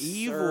shit just is absurd.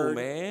 evil,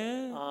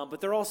 man.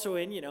 But they're also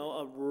in,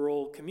 a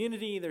rural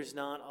community. There's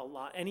not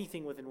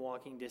anything within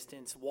walking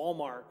distance.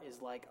 Walmart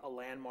is like a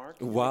landmark.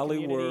 in the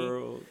Wally community.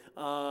 World.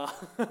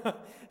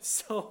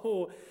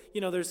 So,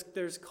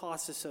 there's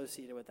costs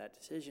associated with that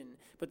decision.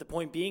 But the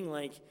point being,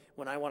 like,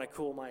 when I want to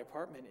cool my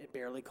apartment, it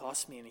barely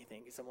costs me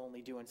anything because I'm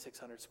only doing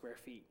 600 square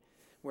feet.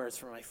 Whereas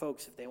for my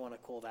folks, if they want to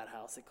cool that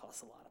house, it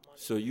costs a lot of money.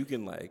 So you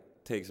can like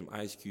take some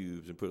ice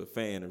cubes and put a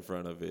fan in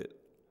front of it,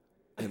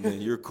 and then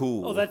you're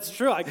cool. Oh, that's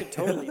true. I could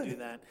totally do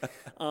that.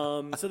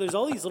 So there's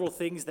all these little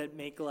things that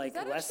make like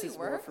Does that less actually is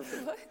more work? for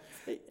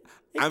me.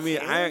 I mean,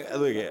 I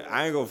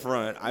ain't gonna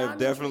front. I've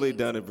definitely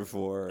done it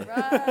before,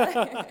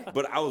 Right.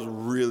 but I was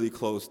really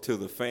close to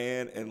the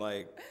fan, and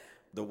like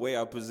the way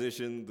I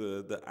positioned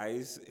the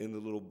ice in the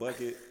little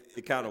bucket,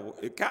 it kind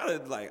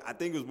of like, I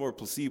think it was more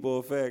placebo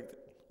effect,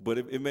 but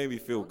it made me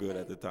feel good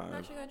at the I'm time.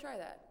 actually going to try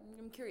that.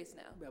 I'm curious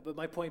now. Yeah, but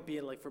my point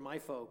being, like, for my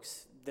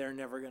folks, they're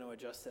never going to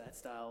adjust to that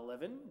style of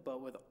living.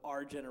 But with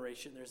our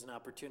generation, there's an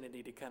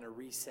opportunity to kind of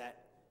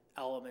reset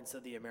elements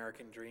of the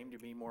American dream to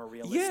be more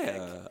realistic.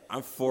 Yeah,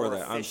 I'm for more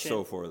that. I'm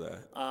so efficient, for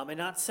that. and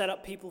not set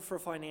up people for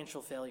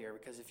financial failure.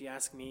 Because if you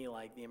ask me,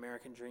 like, the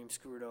American dream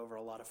screwed over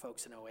a lot of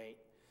folks in 08.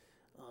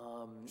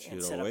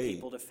 And set up 08.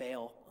 people to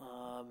fail.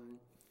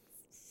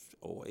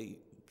 08.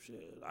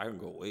 Shit, I can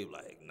go way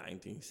like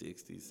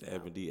 1960,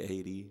 70,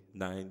 80,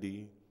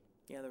 90.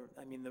 Yeah,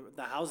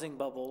 the housing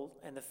bubble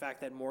and the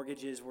fact that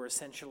mortgages were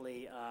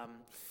essentially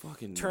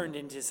Fucking turned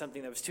into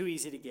something that was too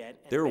easy to get.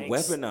 And They were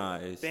banks-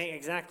 weaponized.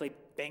 Exactly.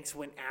 Banks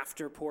went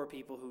after poor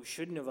people who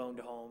shouldn't have owned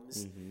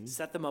homes, Mm-hmm.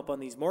 set them up on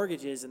these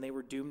mortgages, and they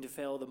were doomed to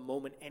fail the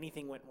moment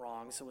anything went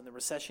wrong. So when the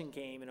recession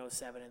came in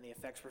 07 and the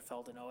effects were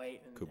felt in 08,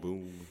 and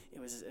Kaboom.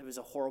 it was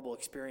a horrible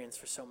experience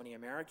for so many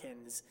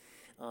Americans.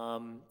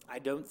 I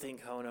don't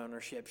think home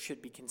ownership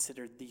should be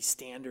considered the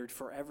standard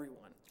for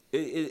everyone.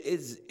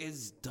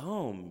 It's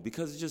dumb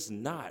because it's just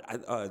not.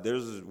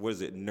 There's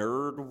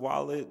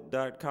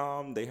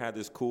nerdwallet.com. They have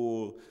this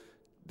cool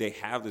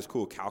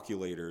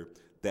calculator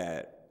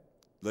that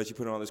let you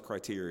put on this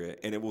criteria,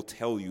 and it will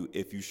tell you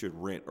if you should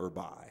rent or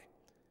buy.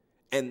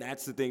 And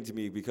that's the thing to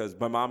me, because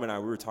my mom and I,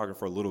 we were talking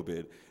for a little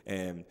bit,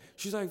 and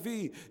she's like,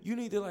 V, you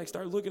need to, like,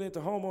 start looking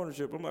into home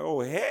ownership. I'm like, oh,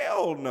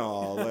 hell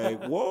no.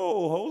 Like,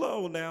 whoa, hold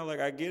on now.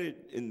 Like, I get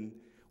it. And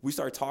we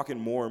start talking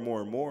more and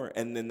more and more.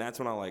 And then that's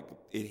when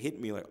it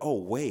hit me like, oh,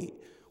 wait,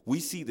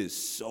 we see this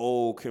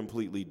so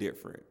completely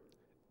different.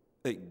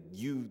 Like,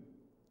 you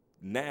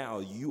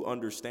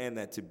understand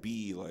that to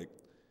be, like,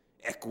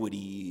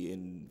 equity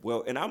and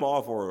I'm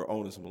all for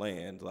owning some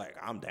land. Like,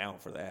 I'm down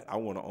for that. I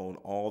want to own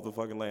all the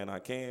fucking land I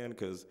can,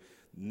 because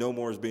no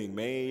more is being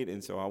made,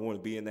 and so I want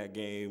to be in that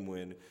game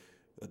when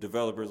a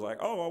developer's like,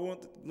 oh,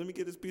 let me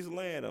get this piece of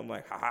land. I'm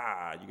like,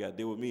 ha, you got to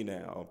deal with me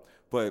now.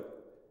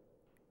 But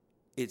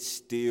it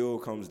still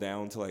comes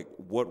down to, like,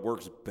 what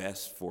works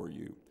best for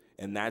you.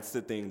 And that's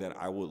the thing that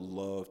I would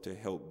love to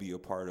help be a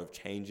part of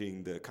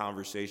changing the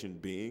conversation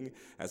being,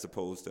 as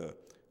opposed to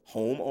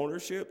home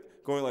ownership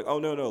going like, oh,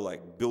 no,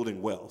 like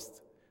building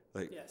wealth.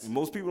 Like, yes.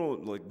 Most people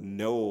don't, like,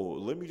 know,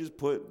 let me just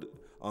put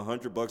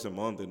 $100 a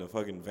month in a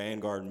fucking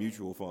Vanguard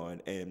mutual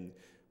fund, and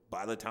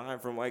by the time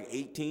from like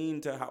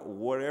 18 to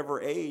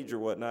whatever age or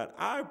whatnot,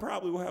 I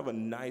probably will have a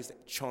nice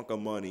chunk of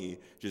money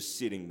just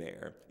sitting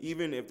there.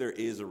 Even if there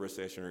is a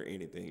recession or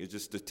anything, it's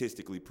just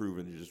statistically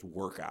proven to just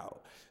work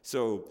out.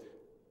 So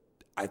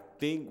I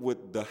think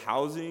with the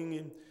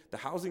housing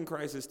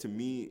crisis, to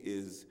me,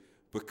 is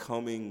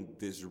becoming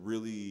this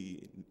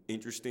really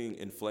interesting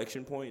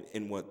inflection point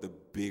in what the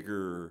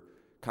bigger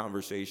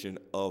conversation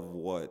of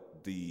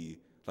what the,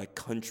 like,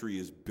 country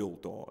is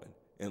built on,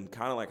 and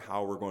kind of like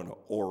how we're going to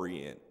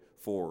orient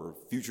for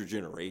future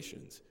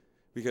generations,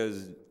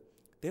 because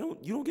you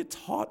don't get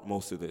taught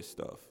most of this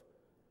stuff.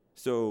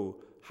 So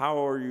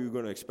how are you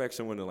going to expect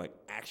someone to, like,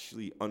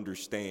 actually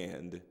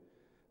understand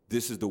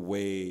this is the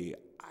way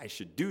I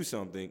should do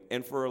something?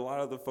 And for a lot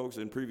of the folks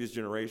in previous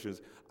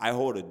generations, I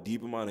hold a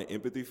deep amount of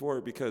empathy for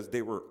it, because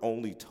they were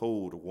only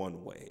told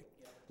one way.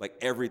 Like,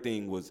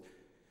 everything was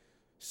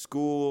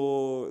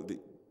school,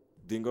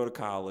 then go to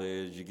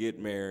college, you get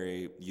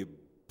married, you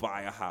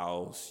buy a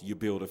house, you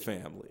build a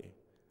family.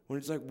 When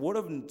it's like, what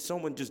if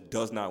someone just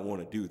does not want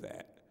to do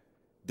that?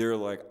 They're,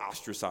 like,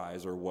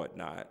 ostracized or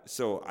whatnot.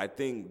 So I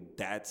think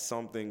that's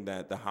something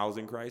that the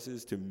housing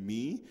crisis, to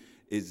me,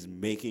 is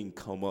making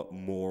come up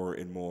more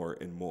and more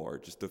and more.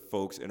 Just the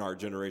folks in our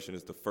generation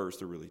is the first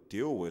to really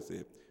deal with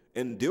it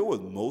and deal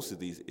with most of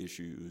these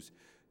issues,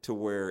 to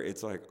where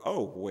it's like,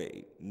 oh,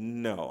 wait,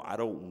 no, I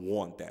don't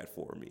want that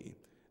for me.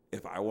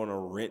 If I want to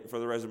rent for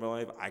the rest of my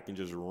life, I can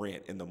just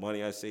rent. And the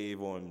money I save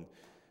on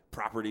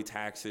property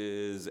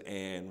taxes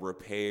and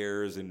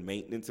repairs and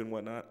maintenance and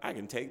whatnot, I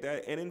can take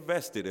that and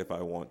invest it if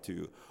I want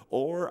to.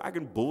 Or I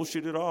can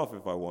bullshit it off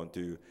if I want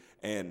to.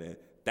 And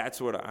that's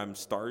what I'm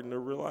starting to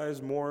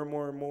realize more and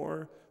more and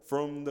more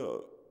from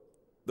the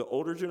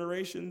older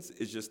generations,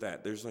 is just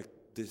that there's, like,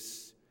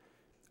 this,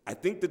 I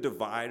think the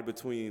divide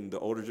between the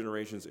older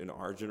generations and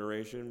our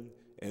generation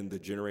and the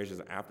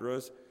generations after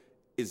us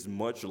is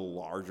much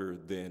larger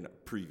than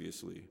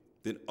previously,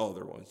 than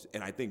other ones.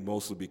 And I think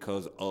mostly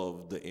because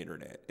of the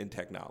internet and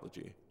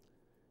technology.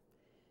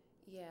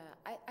 Yeah,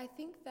 I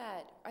think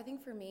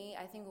for me,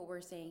 I think what we're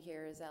saying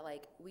here is that,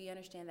 like, we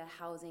understand that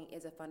housing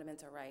is a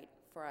fundamental right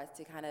for us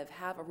to kind of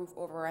have a roof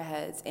over our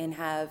heads and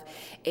have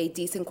a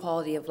decent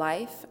quality of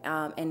life,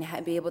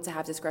 and be able to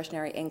have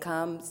discretionary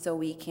income so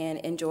we can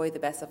enjoy the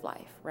best of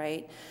life,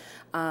 right?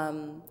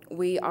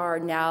 We are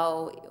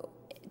now,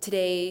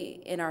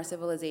 today in our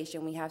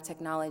civilization, we have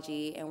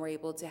technology, and we're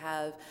able to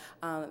have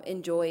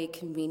enjoy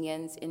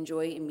convenience,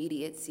 enjoy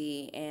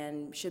immediacy,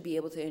 and should be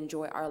able to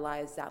enjoy our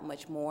lives that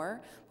much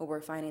more. But we're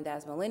finding that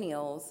as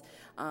millennials,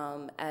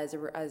 as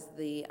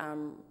the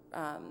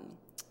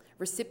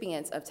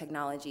recipients of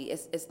technology,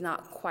 it's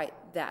not quite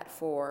that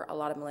for a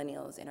lot of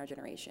millennials in our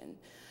generation.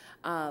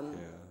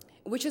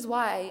 Which is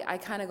why I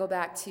kind of go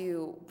back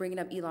to bringing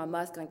up Elon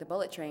Musk, like the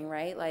bullet train,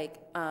 right? Like,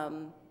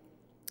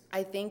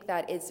 I think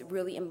that it's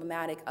really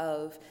emblematic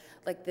of,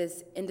 like,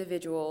 this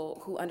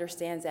individual who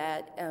understands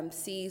that,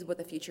 sees what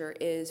the future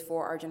is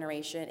for our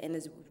generation, and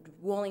is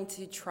willing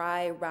to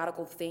try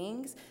radical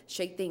things,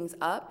 shake things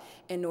up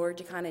in order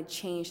to kind of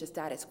change the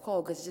status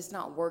quo, because it's just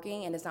not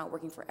working, and it's not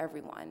working for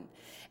everyone.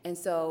 And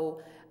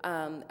so,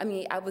 I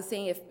mean, I was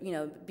saying, if,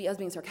 I was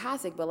being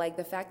sarcastic, but, like,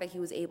 the fact that he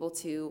was able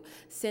to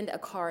send a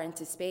car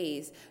into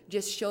space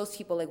just shows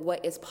people, like,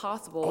 what is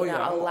possible.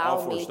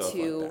 Allow me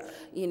to,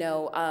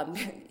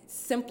 like,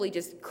 simply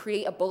just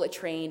create a bullet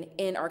train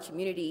in our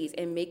communities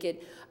and make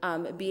it,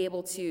 be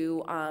able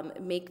to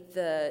make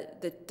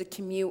the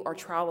commute or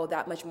travel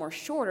that much more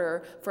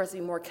shorter, for us to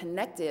be more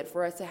connected,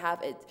 for us to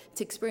have it,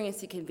 to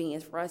experience the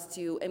convenience, for us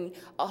to,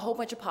 a whole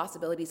bunch of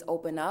possibilities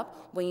open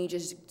up when you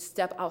just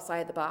step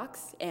outside the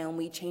box and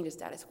we change the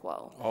status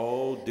quo.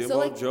 Oh,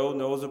 Demo Joe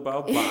knows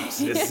about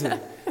boxes.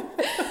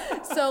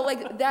 So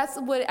like that's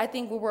what I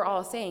think we're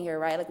all saying here,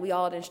 right? Like we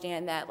all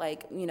understand that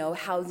like, you know,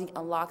 housing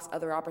unlocks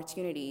other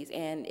opportunities,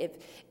 and if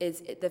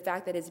it's the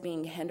fact that it's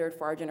being hindered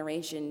for our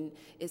generation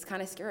is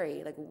kind of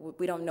scary. Like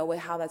we don't know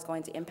how that's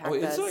going to impact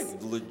it's us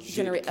like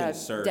legit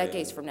concerning.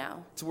 Decades from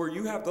now. To where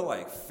you have to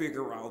like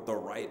figure out the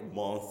right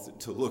month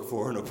to look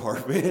for an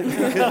apartment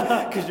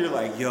because you're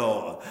like,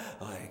 yo,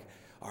 like,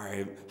 all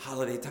right,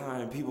 holiday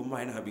time, people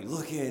might not be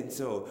looking,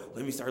 so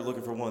let me start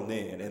looking for one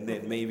then. And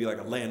then maybe like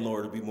a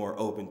landlord will be more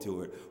open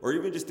to it. Or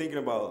even just thinking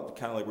about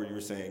kind of like what you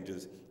were saying,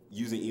 just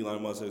using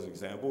Elon Musk as an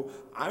example.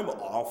 I'm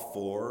all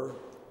for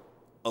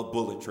a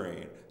bullet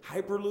train.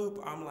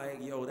 Hyperloop, I'm like,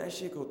 yo, that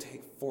shit gonna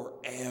take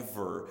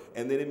forever.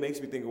 And then it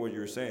makes me think of what you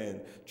were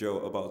saying, Joe,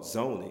 about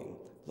zoning.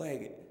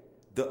 Like,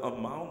 the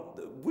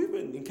amount, we've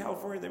been in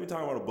California, they've been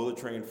talking about a bullet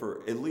train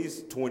for at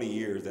least 20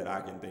 years that I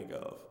can think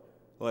of.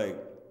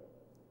 Like,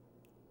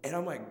 and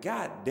I'm like,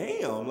 God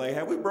damn, like,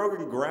 have we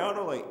broken ground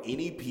on like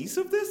any piece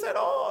of this at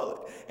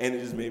all? And it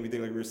just made me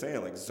think, like we were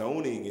saying, like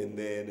zoning. And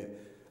then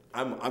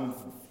I'm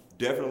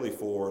definitely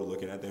for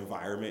looking at the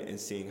environment and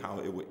seeing how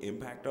it would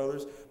impact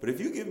others. But if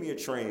you give me a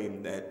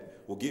train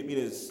that will get me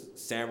to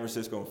San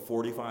Francisco in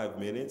 45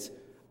 minutes,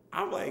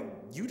 I'm like,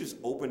 you just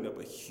opened up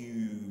a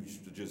huge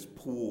just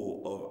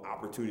pool of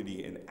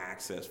opportunity and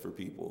access for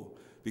people,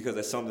 because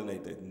that's something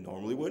they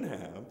normally wouldn't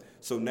have.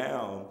 So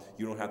now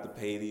you don't have to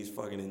pay these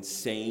fucking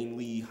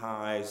insanely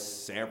high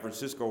San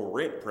Francisco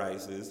rent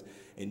prices,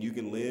 and you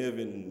can live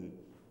in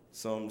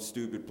some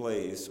stupid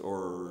place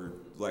or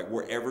like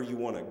wherever you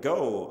want to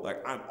go.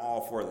 Like, I'm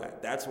all for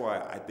that. That's why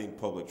I think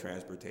public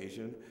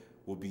transportation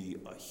will be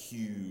a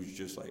huge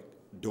just like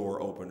door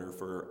opener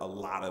for a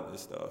lot of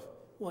this stuff.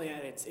 Well, yeah,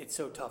 and it's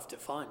so tough to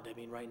fund. I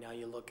mean, right now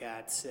you look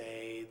at,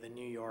 say, the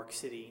New York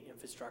City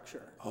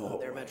infrastructure.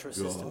 Their metro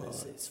system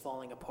is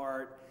falling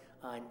apart.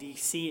 In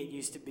D.C., it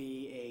used to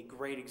be a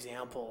great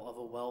example of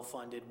a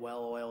well-funded,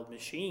 well-oiled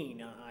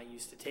machine. I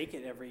used to take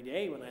it every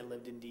day when I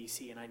lived in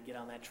D.C., and I'd get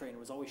on that train. I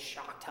was always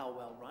shocked how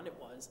well-run it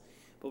was.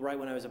 But right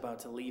when I was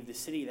about to leave the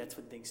city, that's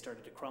when things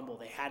started to crumble.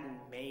 They hadn't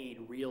made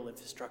real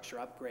infrastructure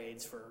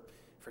upgrades for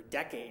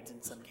decades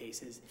in some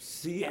cases.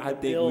 See, I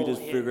think we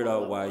just figured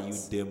out why you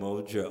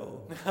demo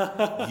Joe.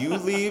 You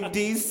leave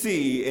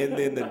D.C. and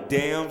then the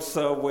damn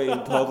subway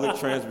and public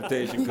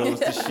transportation goes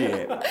to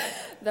shit.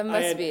 That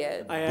must be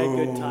it. I had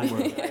good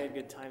timing. I had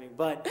good timing.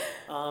 But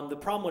the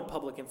problem with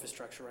public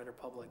infrastructure, right, or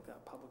public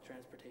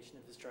transportation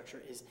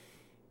infrastructure is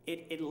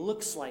it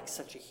looks like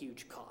such a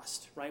huge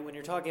cost, right? When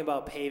you're talking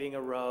about paving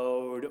a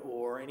road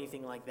or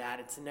anything like that,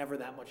 it's never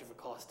that much of a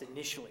cost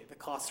initially. The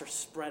costs are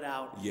spread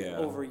out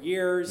over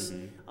years,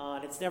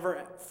 and it's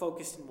never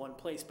focused in one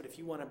place. But if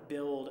you want to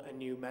build a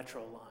new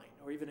metro line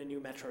or even a new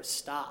metro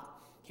stop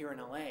here in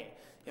LA,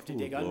 you have to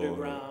dig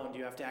underground.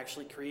 You have to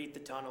actually create the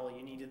tunnel.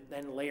 You need to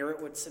then layer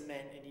it with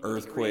cement. And you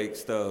earthquake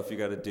stuff you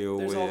got to deal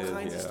with. There's all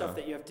kinds of stuff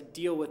that you have to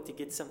deal with to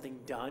get something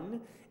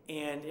done.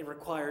 And it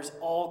requires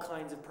all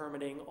kinds of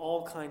permitting,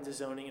 all kinds of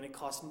zoning, and it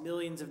costs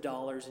millions of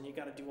dollars, and you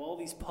got to do all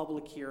these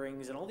public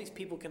hearings, and all these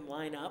people can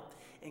line up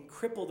and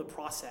cripple the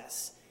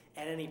process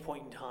at any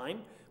point in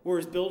time.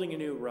 Whereas building a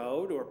new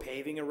road or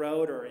paving a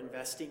road or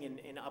investing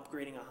in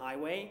upgrading a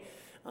highway,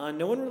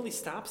 no one really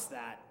stops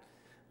that.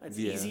 It's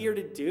easier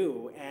to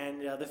do,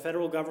 and the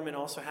federal government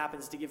also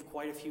happens to give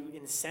quite a few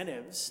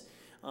incentives.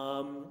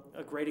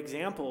 A great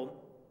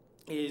example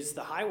is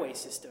the highway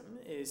system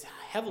is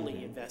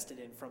heavily invested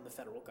in from the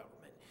federal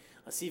government.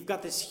 So you've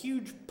got this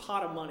huge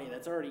pot of money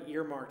that's already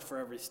earmarked for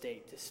every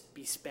state to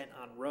be spent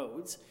on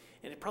roads,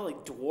 and it probably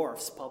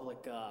dwarfs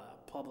public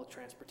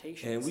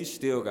transportation. And we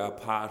still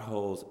got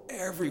potholes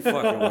every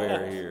fucking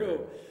where here.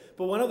 True.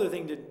 But one other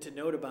thing to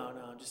note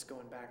about, just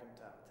going back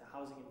into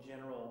housing in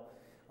general,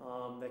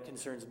 that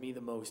concerns me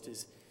the most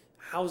is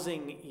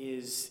housing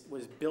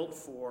was built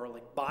for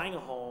like buying a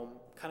home,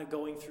 kind of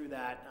going through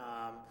that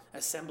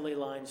assembly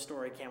line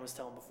story Cam was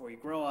telling before. You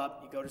grow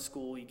up, you go to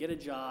school, you get a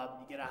job,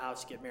 you get a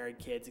house, you get married,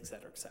 kids, et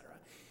cetera, et cetera.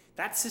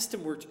 That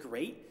system worked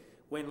great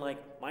when, like,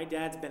 my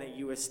dad's been at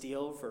U.S.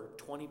 Steel for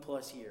 20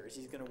 plus years.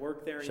 He's going to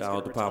work there. Shout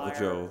out to Papa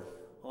Joe.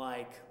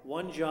 Like,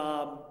 one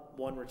job,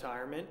 one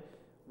retirement.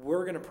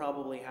 We're going to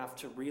probably have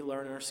to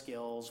relearn our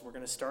skills. We're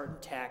going to start in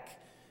tech.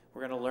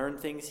 We're going to learn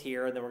things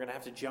here, and then we're going to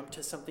have to jump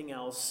to something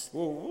else.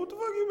 Well, what the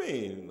fuck you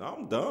mean?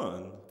 I'm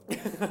done.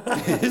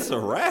 It's a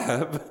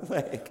wrap.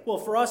 Well,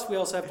 for us, we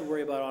also have to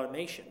worry about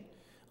automation.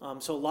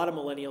 So a lot of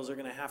millennials are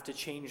going to have to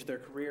change their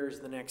careers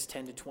in the next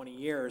 10 to 20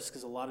 years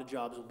because a lot of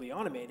jobs will be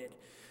automated.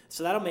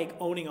 So that'll make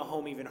owning a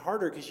home even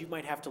harder because you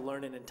might have to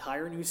learn an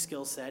entire new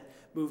skill set,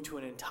 move to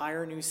an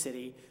entire new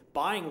city.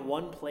 Buying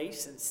one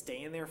place and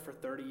staying there for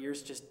 30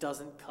 years just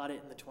doesn't cut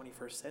it in the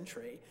 21st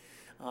century.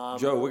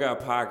 Joe, we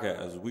got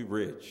podcasts. We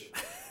rich.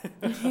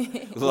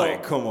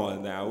 Come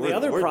on now.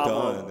 We're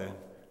problem, done.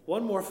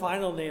 One more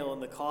final nail in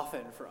the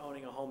coffin for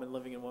owning a home and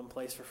living in one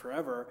place for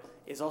forever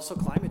is also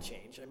climate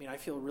change. I mean, I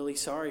feel really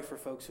sorry for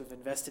folks who have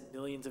invested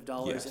millions of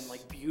dollars in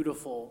like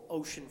beautiful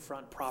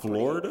oceanfront property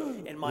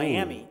Florida? in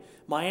Miami. Ooh.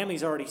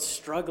 Miami's already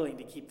struggling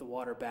to keep the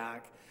water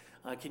back.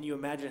 Can you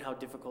imagine how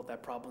difficult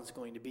that problem is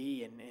going to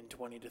be in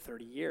 20 to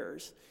 30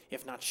 years,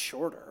 if not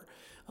shorter?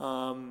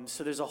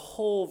 So there's a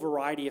whole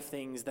variety of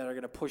things that are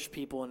going to push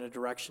people in a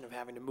direction of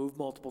having to move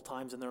multiple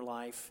times in their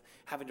life,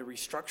 having to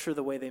restructure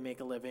the way they make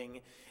a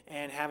living,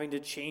 and having to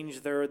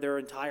change their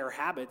entire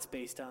habits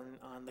based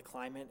on the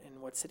climate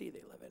and what city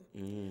they live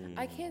in.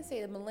 I can't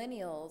say the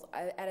millennials,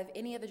 out of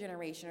any other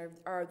generation,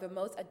 are the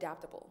most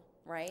adaptable,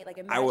 right? Like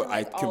I imagine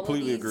like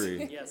completely all of these,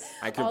 agree. Yes.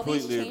 I all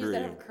these completely changes agree.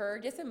 that have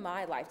occurred just in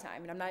my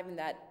lifetime, and I'm not even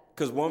that.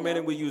 Because one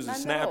minute we use I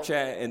know.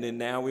 Snapchat, and then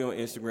now we on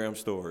Instagram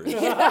stories. So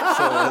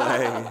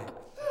like,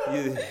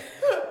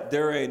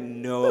 there ain't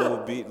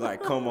no beat.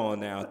 Like, come on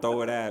now,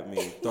 throw it at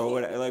me. Throw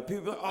it at, like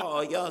people.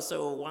 Oh, y'all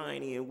so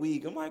whiny and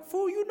weak. I'm like,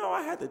 fool, you know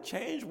I had to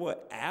change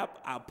what app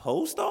I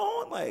post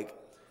on. Like,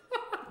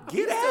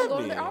 get Still at go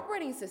to me. their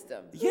operating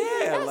system. Yeah,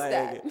 Who does like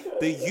that?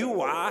 the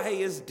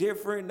UI is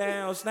different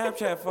now.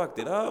 Snapchat fucked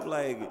it up.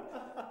 Like,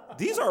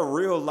 these are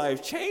real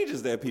life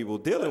changes that people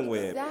dealing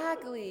with.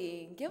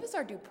 Exactly. Give us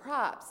our due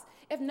props.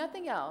 If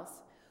nothing else,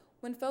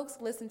 when folks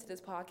listen to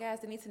this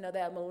podcast, they need to know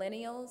that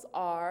millennials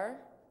are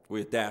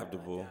We're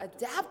adaptable.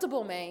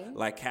 adaptable, man.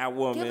 Like Give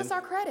Catwoman. us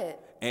our credit.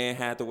 Anne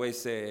Hathaway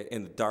said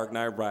in The Dark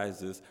Knight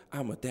Rises,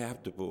 I'm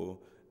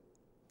adaptable.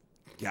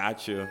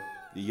 Gotcha.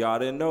 Y'all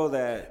didn't know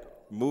that.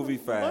 Movie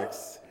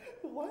facts.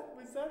 What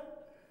was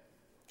that?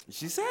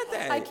 She said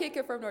that. I can't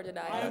confirm nor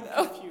deny. I'm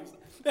though. confused.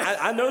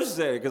 I know she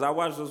said it because I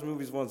watch those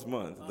movies once a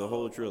month, the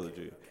whole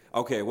trilogy.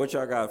 Okay, what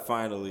y'all got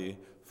finally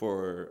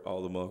for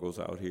all the muggles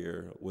out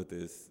here with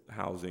this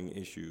housing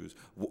issues?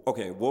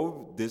 Okay,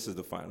 this is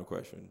the final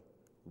question.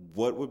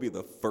 What would be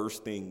the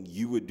first thing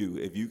you would do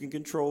if you can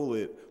control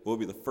it? What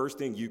would be the first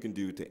thing you can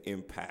do to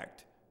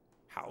impact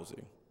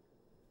housing?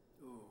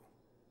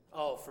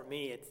 Oh, for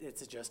me,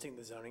 it's adjusting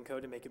the zoning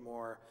code to make it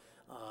more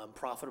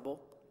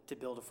profitable to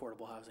build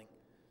affordable housing.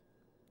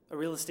 A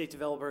real estate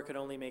developer could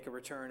only make a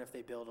return if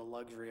they build a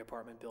luxury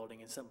apartment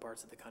building in some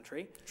parts of the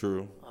country.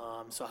 True.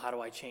 So how do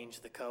I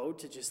change the code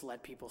to just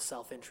let people's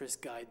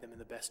self-interest guide them in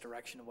the best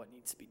direction of what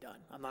needs to be done?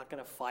 I'm not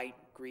going to fight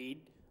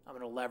greed. I'm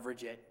going to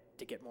leverage it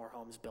to get more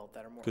homes built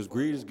that are more Because affordable.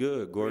 greed is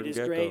good. Gordon Greed is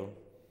Gekko. great.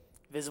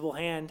 Visible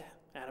hand,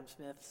 Adam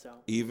Smith. So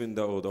Even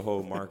though the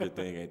whole market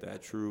thing ain't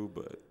that true,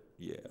 but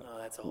yeah.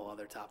 that's a whole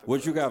other topic.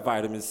 What for you us. got,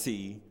 vitamin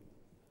C?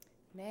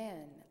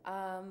 Man,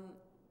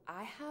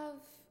 I have.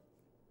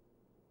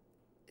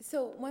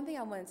 So one thing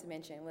I wanted to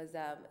mention was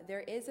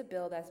there is a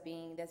bill that's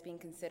being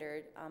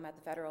considered at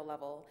the federal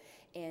level,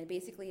 and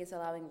basically it's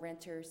allowing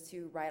renters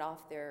to write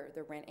off their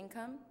rent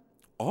income.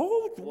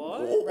 Oh,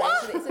 What?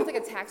 Right, so it's like a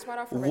tax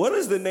write-off for What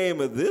is renters. the name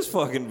of this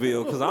fucking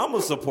bill? Because I'm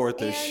going to support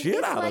the And shit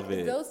it's out like of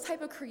it. those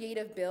type of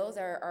creative bills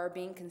are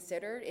being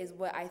considered is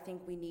what I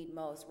think we need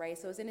most, right?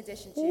 So it's in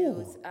addition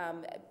to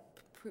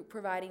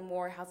providing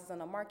more houses on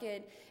the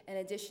market, in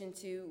addition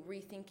to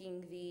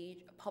rethinking the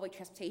public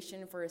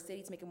transportation for a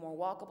city to make it more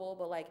walkable,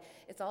 but like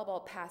it's all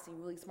about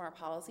passing really smart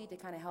policy to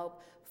kind of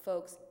help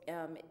folks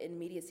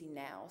immediacy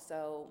now.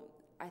 So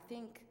I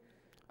think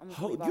I'm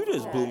gonna leave You off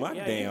just that. blew my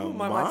Yeah, damn you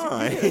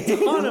mind. get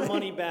a ton of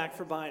money back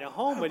for buying a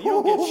home, but you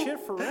don't get shit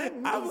for rent.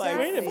 I'm like,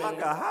 Exactly. fuck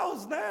a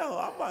house now.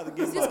 I'm about to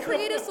get Just my...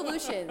 creative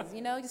solutions,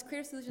 just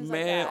creative solutions like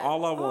Man, that.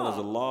 all I want is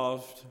a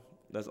loft.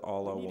 That's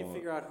all I We need to want.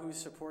 figure out who's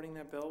supporting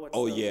that bill. What's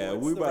Oh, the, yeah,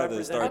 what's we the about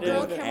to start Our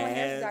girl doing representative? Kamala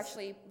Harris is ads.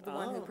 actually the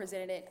one who Oh.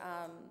 presented it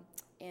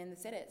in the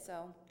Senate.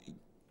 So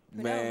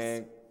who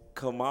Man, knows?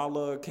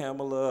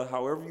 Kamala,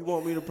 however you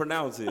want me to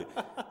pronounce it,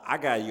 I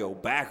got your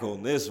back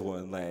on this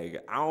one.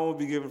 Like, I don't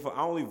be giving.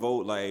 I only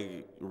vote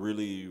like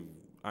really.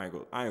 I ain't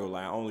gonna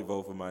lie. I only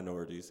vote for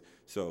minorities.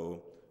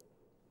 So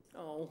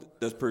Oh,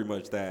 that's pretty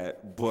much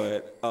that.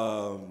 But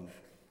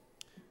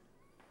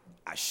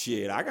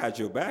shit, I got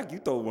your back. You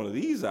throw one of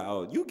these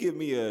out. You give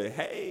me a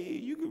hey.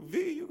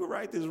 You can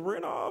write this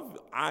rent off.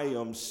 I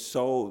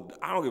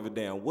don't give a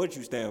damn what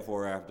you stand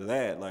for after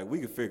that. Like, we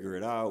can figure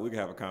it out. We can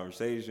have a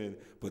conversation.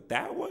 But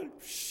that one,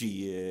 shit.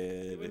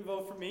 you wouldn't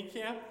vote for me,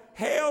 Cam?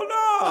 Hell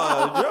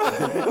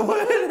no.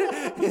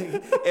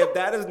 If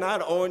that is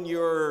not on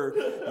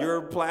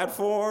your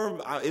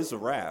platform, it's a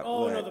wrap.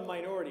 Oh, Like, no, the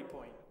minority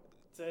point.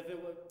 So if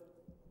it was...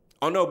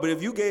 oh no, but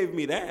if you gave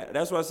me that,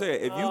 that's what I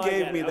said. If you Oh, I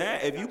gave get me it. that,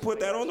 Okay, if you gotcha, put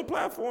that gotcha. on the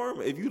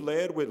platform, if you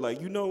led with like,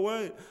 you know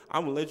what,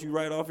 I'm gonna let you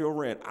write off your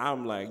rent.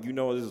 I'm like, you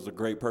know, this is a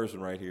great person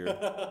right here.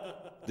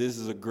 This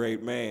is a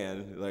great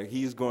man. Like,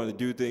 he's going to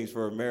do things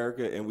for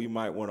America, and we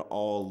might want to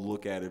all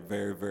look at it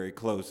very, very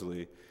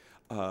closely.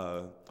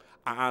 I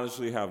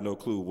honestly have no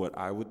clue what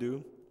I would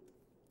do,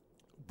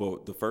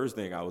 but the first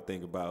thing I would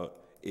think about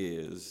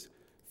is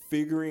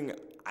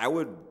I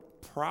would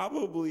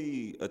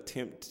probably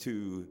attempt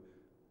to,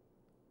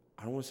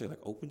 I don't want to say like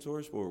open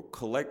source, but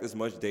collect as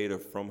much data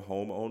from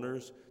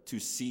homeowners to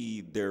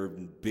see their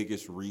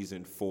biggest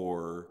reason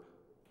for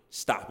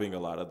stopping a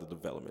lot of the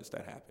developments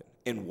that happen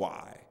and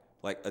why.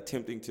 Like,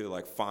 attempting to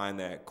like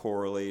find that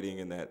correlating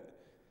and that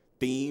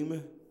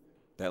theme,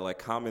 that like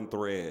common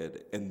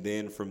thread, and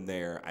then from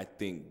there, I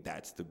think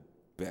that's the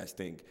best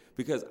thing,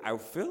 because I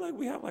feel like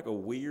we have like a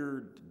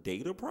weird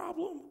data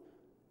problem.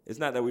 It's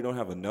not that we don't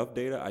have enough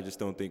data. I just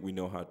don't think we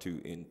know how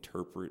to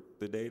interpret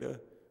the data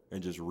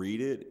and just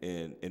read it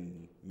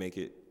and make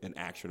it an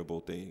actionable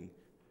thing.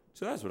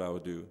 So that's what I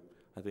would do.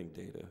 I think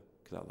data,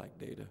 because I like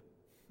data.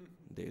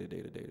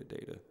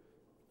 Data.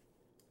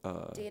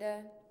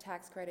 Data,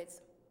 tax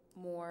credits,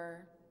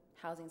 more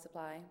housing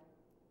supply.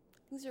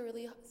 These are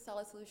really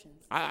solid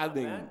solutions. I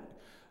think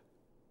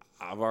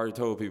I've already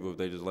told people if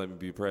they just let me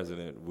be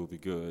president, we'll be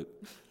good.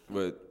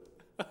 But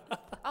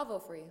I'll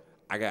vote for you.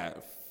 I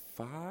got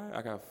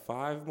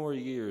 5 more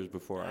years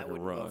before I can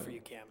wouldn't run. vote for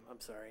you, Cam. I'm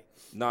sorry.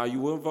 Nah, you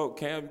wouldn't vote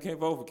Cam. You can't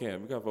vote for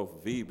Cam. You gotta vote for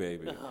V,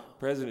 baby.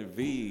 President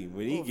V,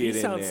 when he get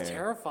in sounds there.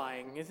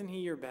 terrifying. Isn't he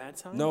your bad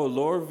side? No,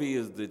 Lord V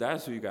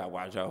that's who you gotta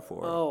watch out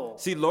for. Oh.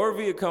 See, Lord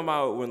V would come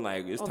out when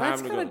like it's time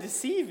that's to kind go. of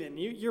deceiving.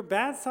 Your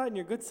bad side and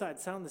your good side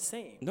sound the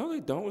same. No, they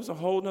don't. It's a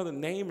whole nother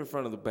name in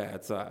front of the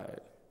bad side.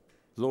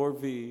 Lord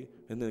V,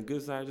 and then the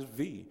good side is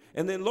V.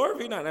 And then Lord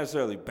V not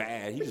necessarily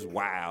bad. He's just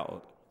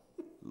wild.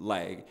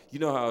 Like, you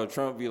know how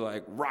Trump be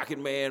like, Rocket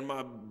Man,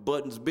 my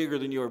button's bigger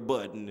than your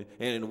button,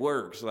 and it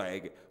works.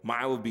 Like,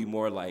 mine would be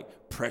more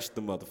like, press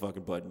the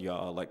motherfucking button,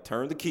 y'all. Like,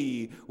 turn the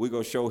key. We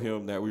gonna show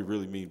him that we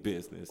really mean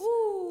business.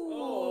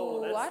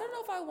 Ooh, I don't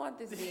know if I want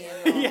this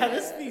being. Yeah,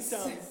 this V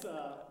sounds.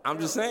 I'm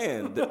just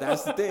saying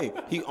that's the thing.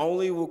 He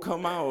only will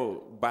come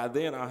out by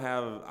then.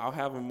 I'll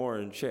have him more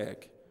in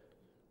check.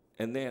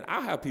 And then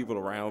I'll have people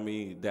around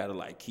me that'll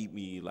like keep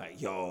me like,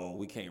 yo,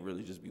 we can't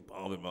really just be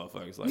bombing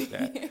motherfuckers like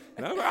that.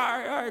 And I'm like,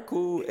 all right,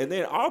 cool. And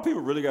then all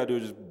people really gotta do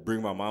is just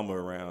bring my mama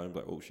around and be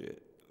like, oh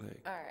shit.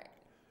 Like, All right.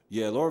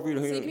 yeah, Lord V.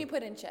 So you can be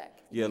put in check.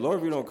 Yeah,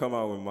 Lord V don't come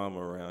out with mama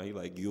around. He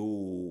like,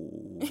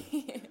 yo,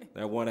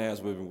 that one ass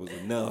whipping was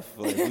enough.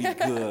 Like, we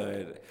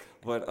good.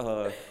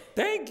 But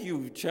thank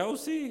you,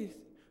 Chelsey.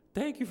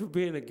 Thank you for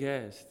being a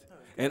guest.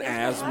 And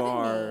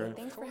Asmar,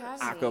 Thanks for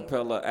having me.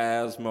 acapella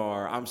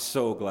Asmar. I'm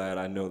so glad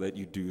I know that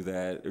you do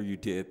that or you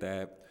did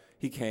that.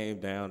 He came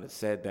down and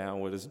sat down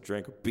with us and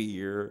drank a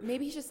beer.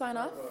 Maybe he should sign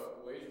off.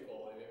 Wage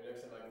poll. Maybe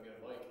next time I can get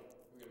a mic.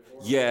 We get a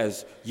forum.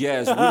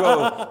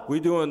 Yes. We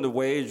doing the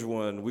wage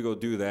one. We go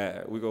do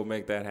that. We go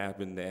make that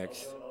happen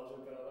next. I'll jump in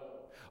on that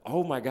one.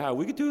 Oh my God,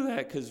 we could do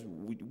that because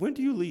when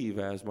do you leave,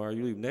 Asmar?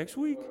 You leave next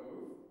week? Want to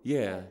move?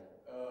 Yeah.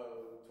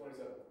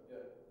 27. Yeah.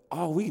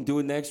 Oh, we can do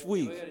it next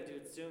week. We gotta do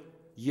it soon.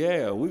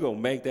 Yeah, we gonna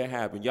make that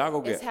happen. Y'all go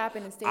It's get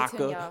happening. Stay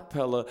tuned, y'all.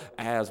 acapella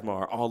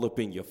Asmar all up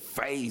in your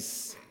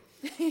face.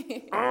 Teaser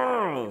trailer.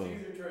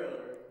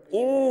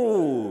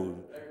 Ooh.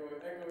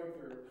 Echoing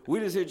through. We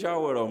just hit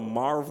y'all with a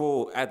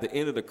Marvel at the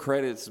end of the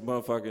credits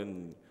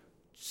motherfucking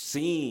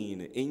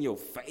scene in your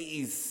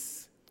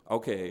face.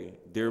 Okay,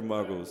 dear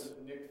Muggles.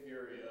 Nick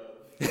Fury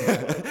of.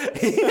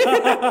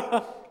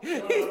 Not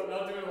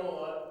doing a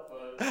whole lot,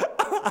 but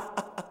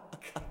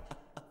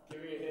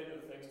giving a hint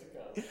of things to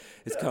come.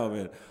 It's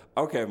coming.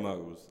 Okay,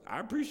 Muggles.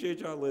 I appreciate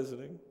y'all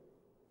listening.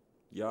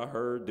 Y'all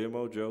heard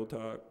Demo Joe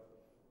talk.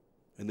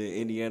 And then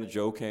Indiana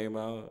Joe came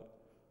out.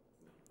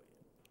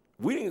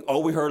 We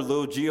heard a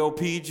little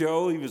GOP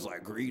Joe. He was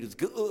like, greed is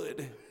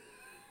good.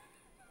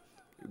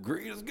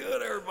 Greed is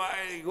good,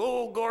 everybody.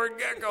 Oh, Gordon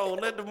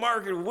Gekko, let the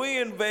market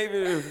win,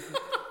 baby.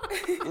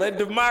 Let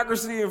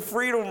democracy and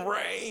freedom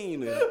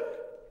reign.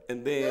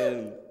 And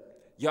then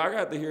y'all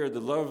got to hear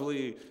the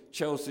lovely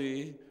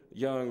Chelsey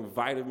Young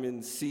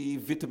vitamin C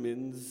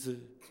vitamins.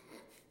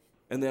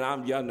 And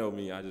then y'all know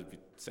me, I just be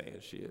saying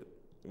shit.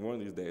 And one of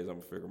these days I'm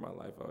gonna figure my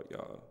life out,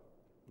 y'all.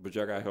 But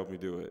y'all gotta help me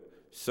do it.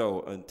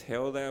 So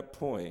until that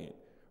point,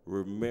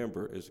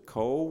 remember it's a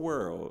cold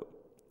world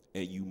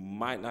and you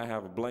might not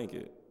have a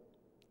blanket.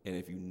 And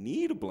if you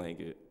need a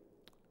blanket,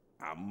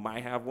 I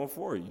might have one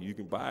for you. You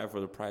can buy it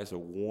for the price of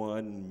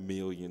 $1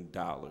 million.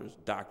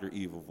 Dr.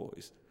 Evil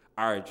Voice.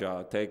 All right,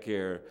 y'all, take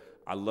care.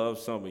 I love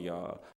some of y'all.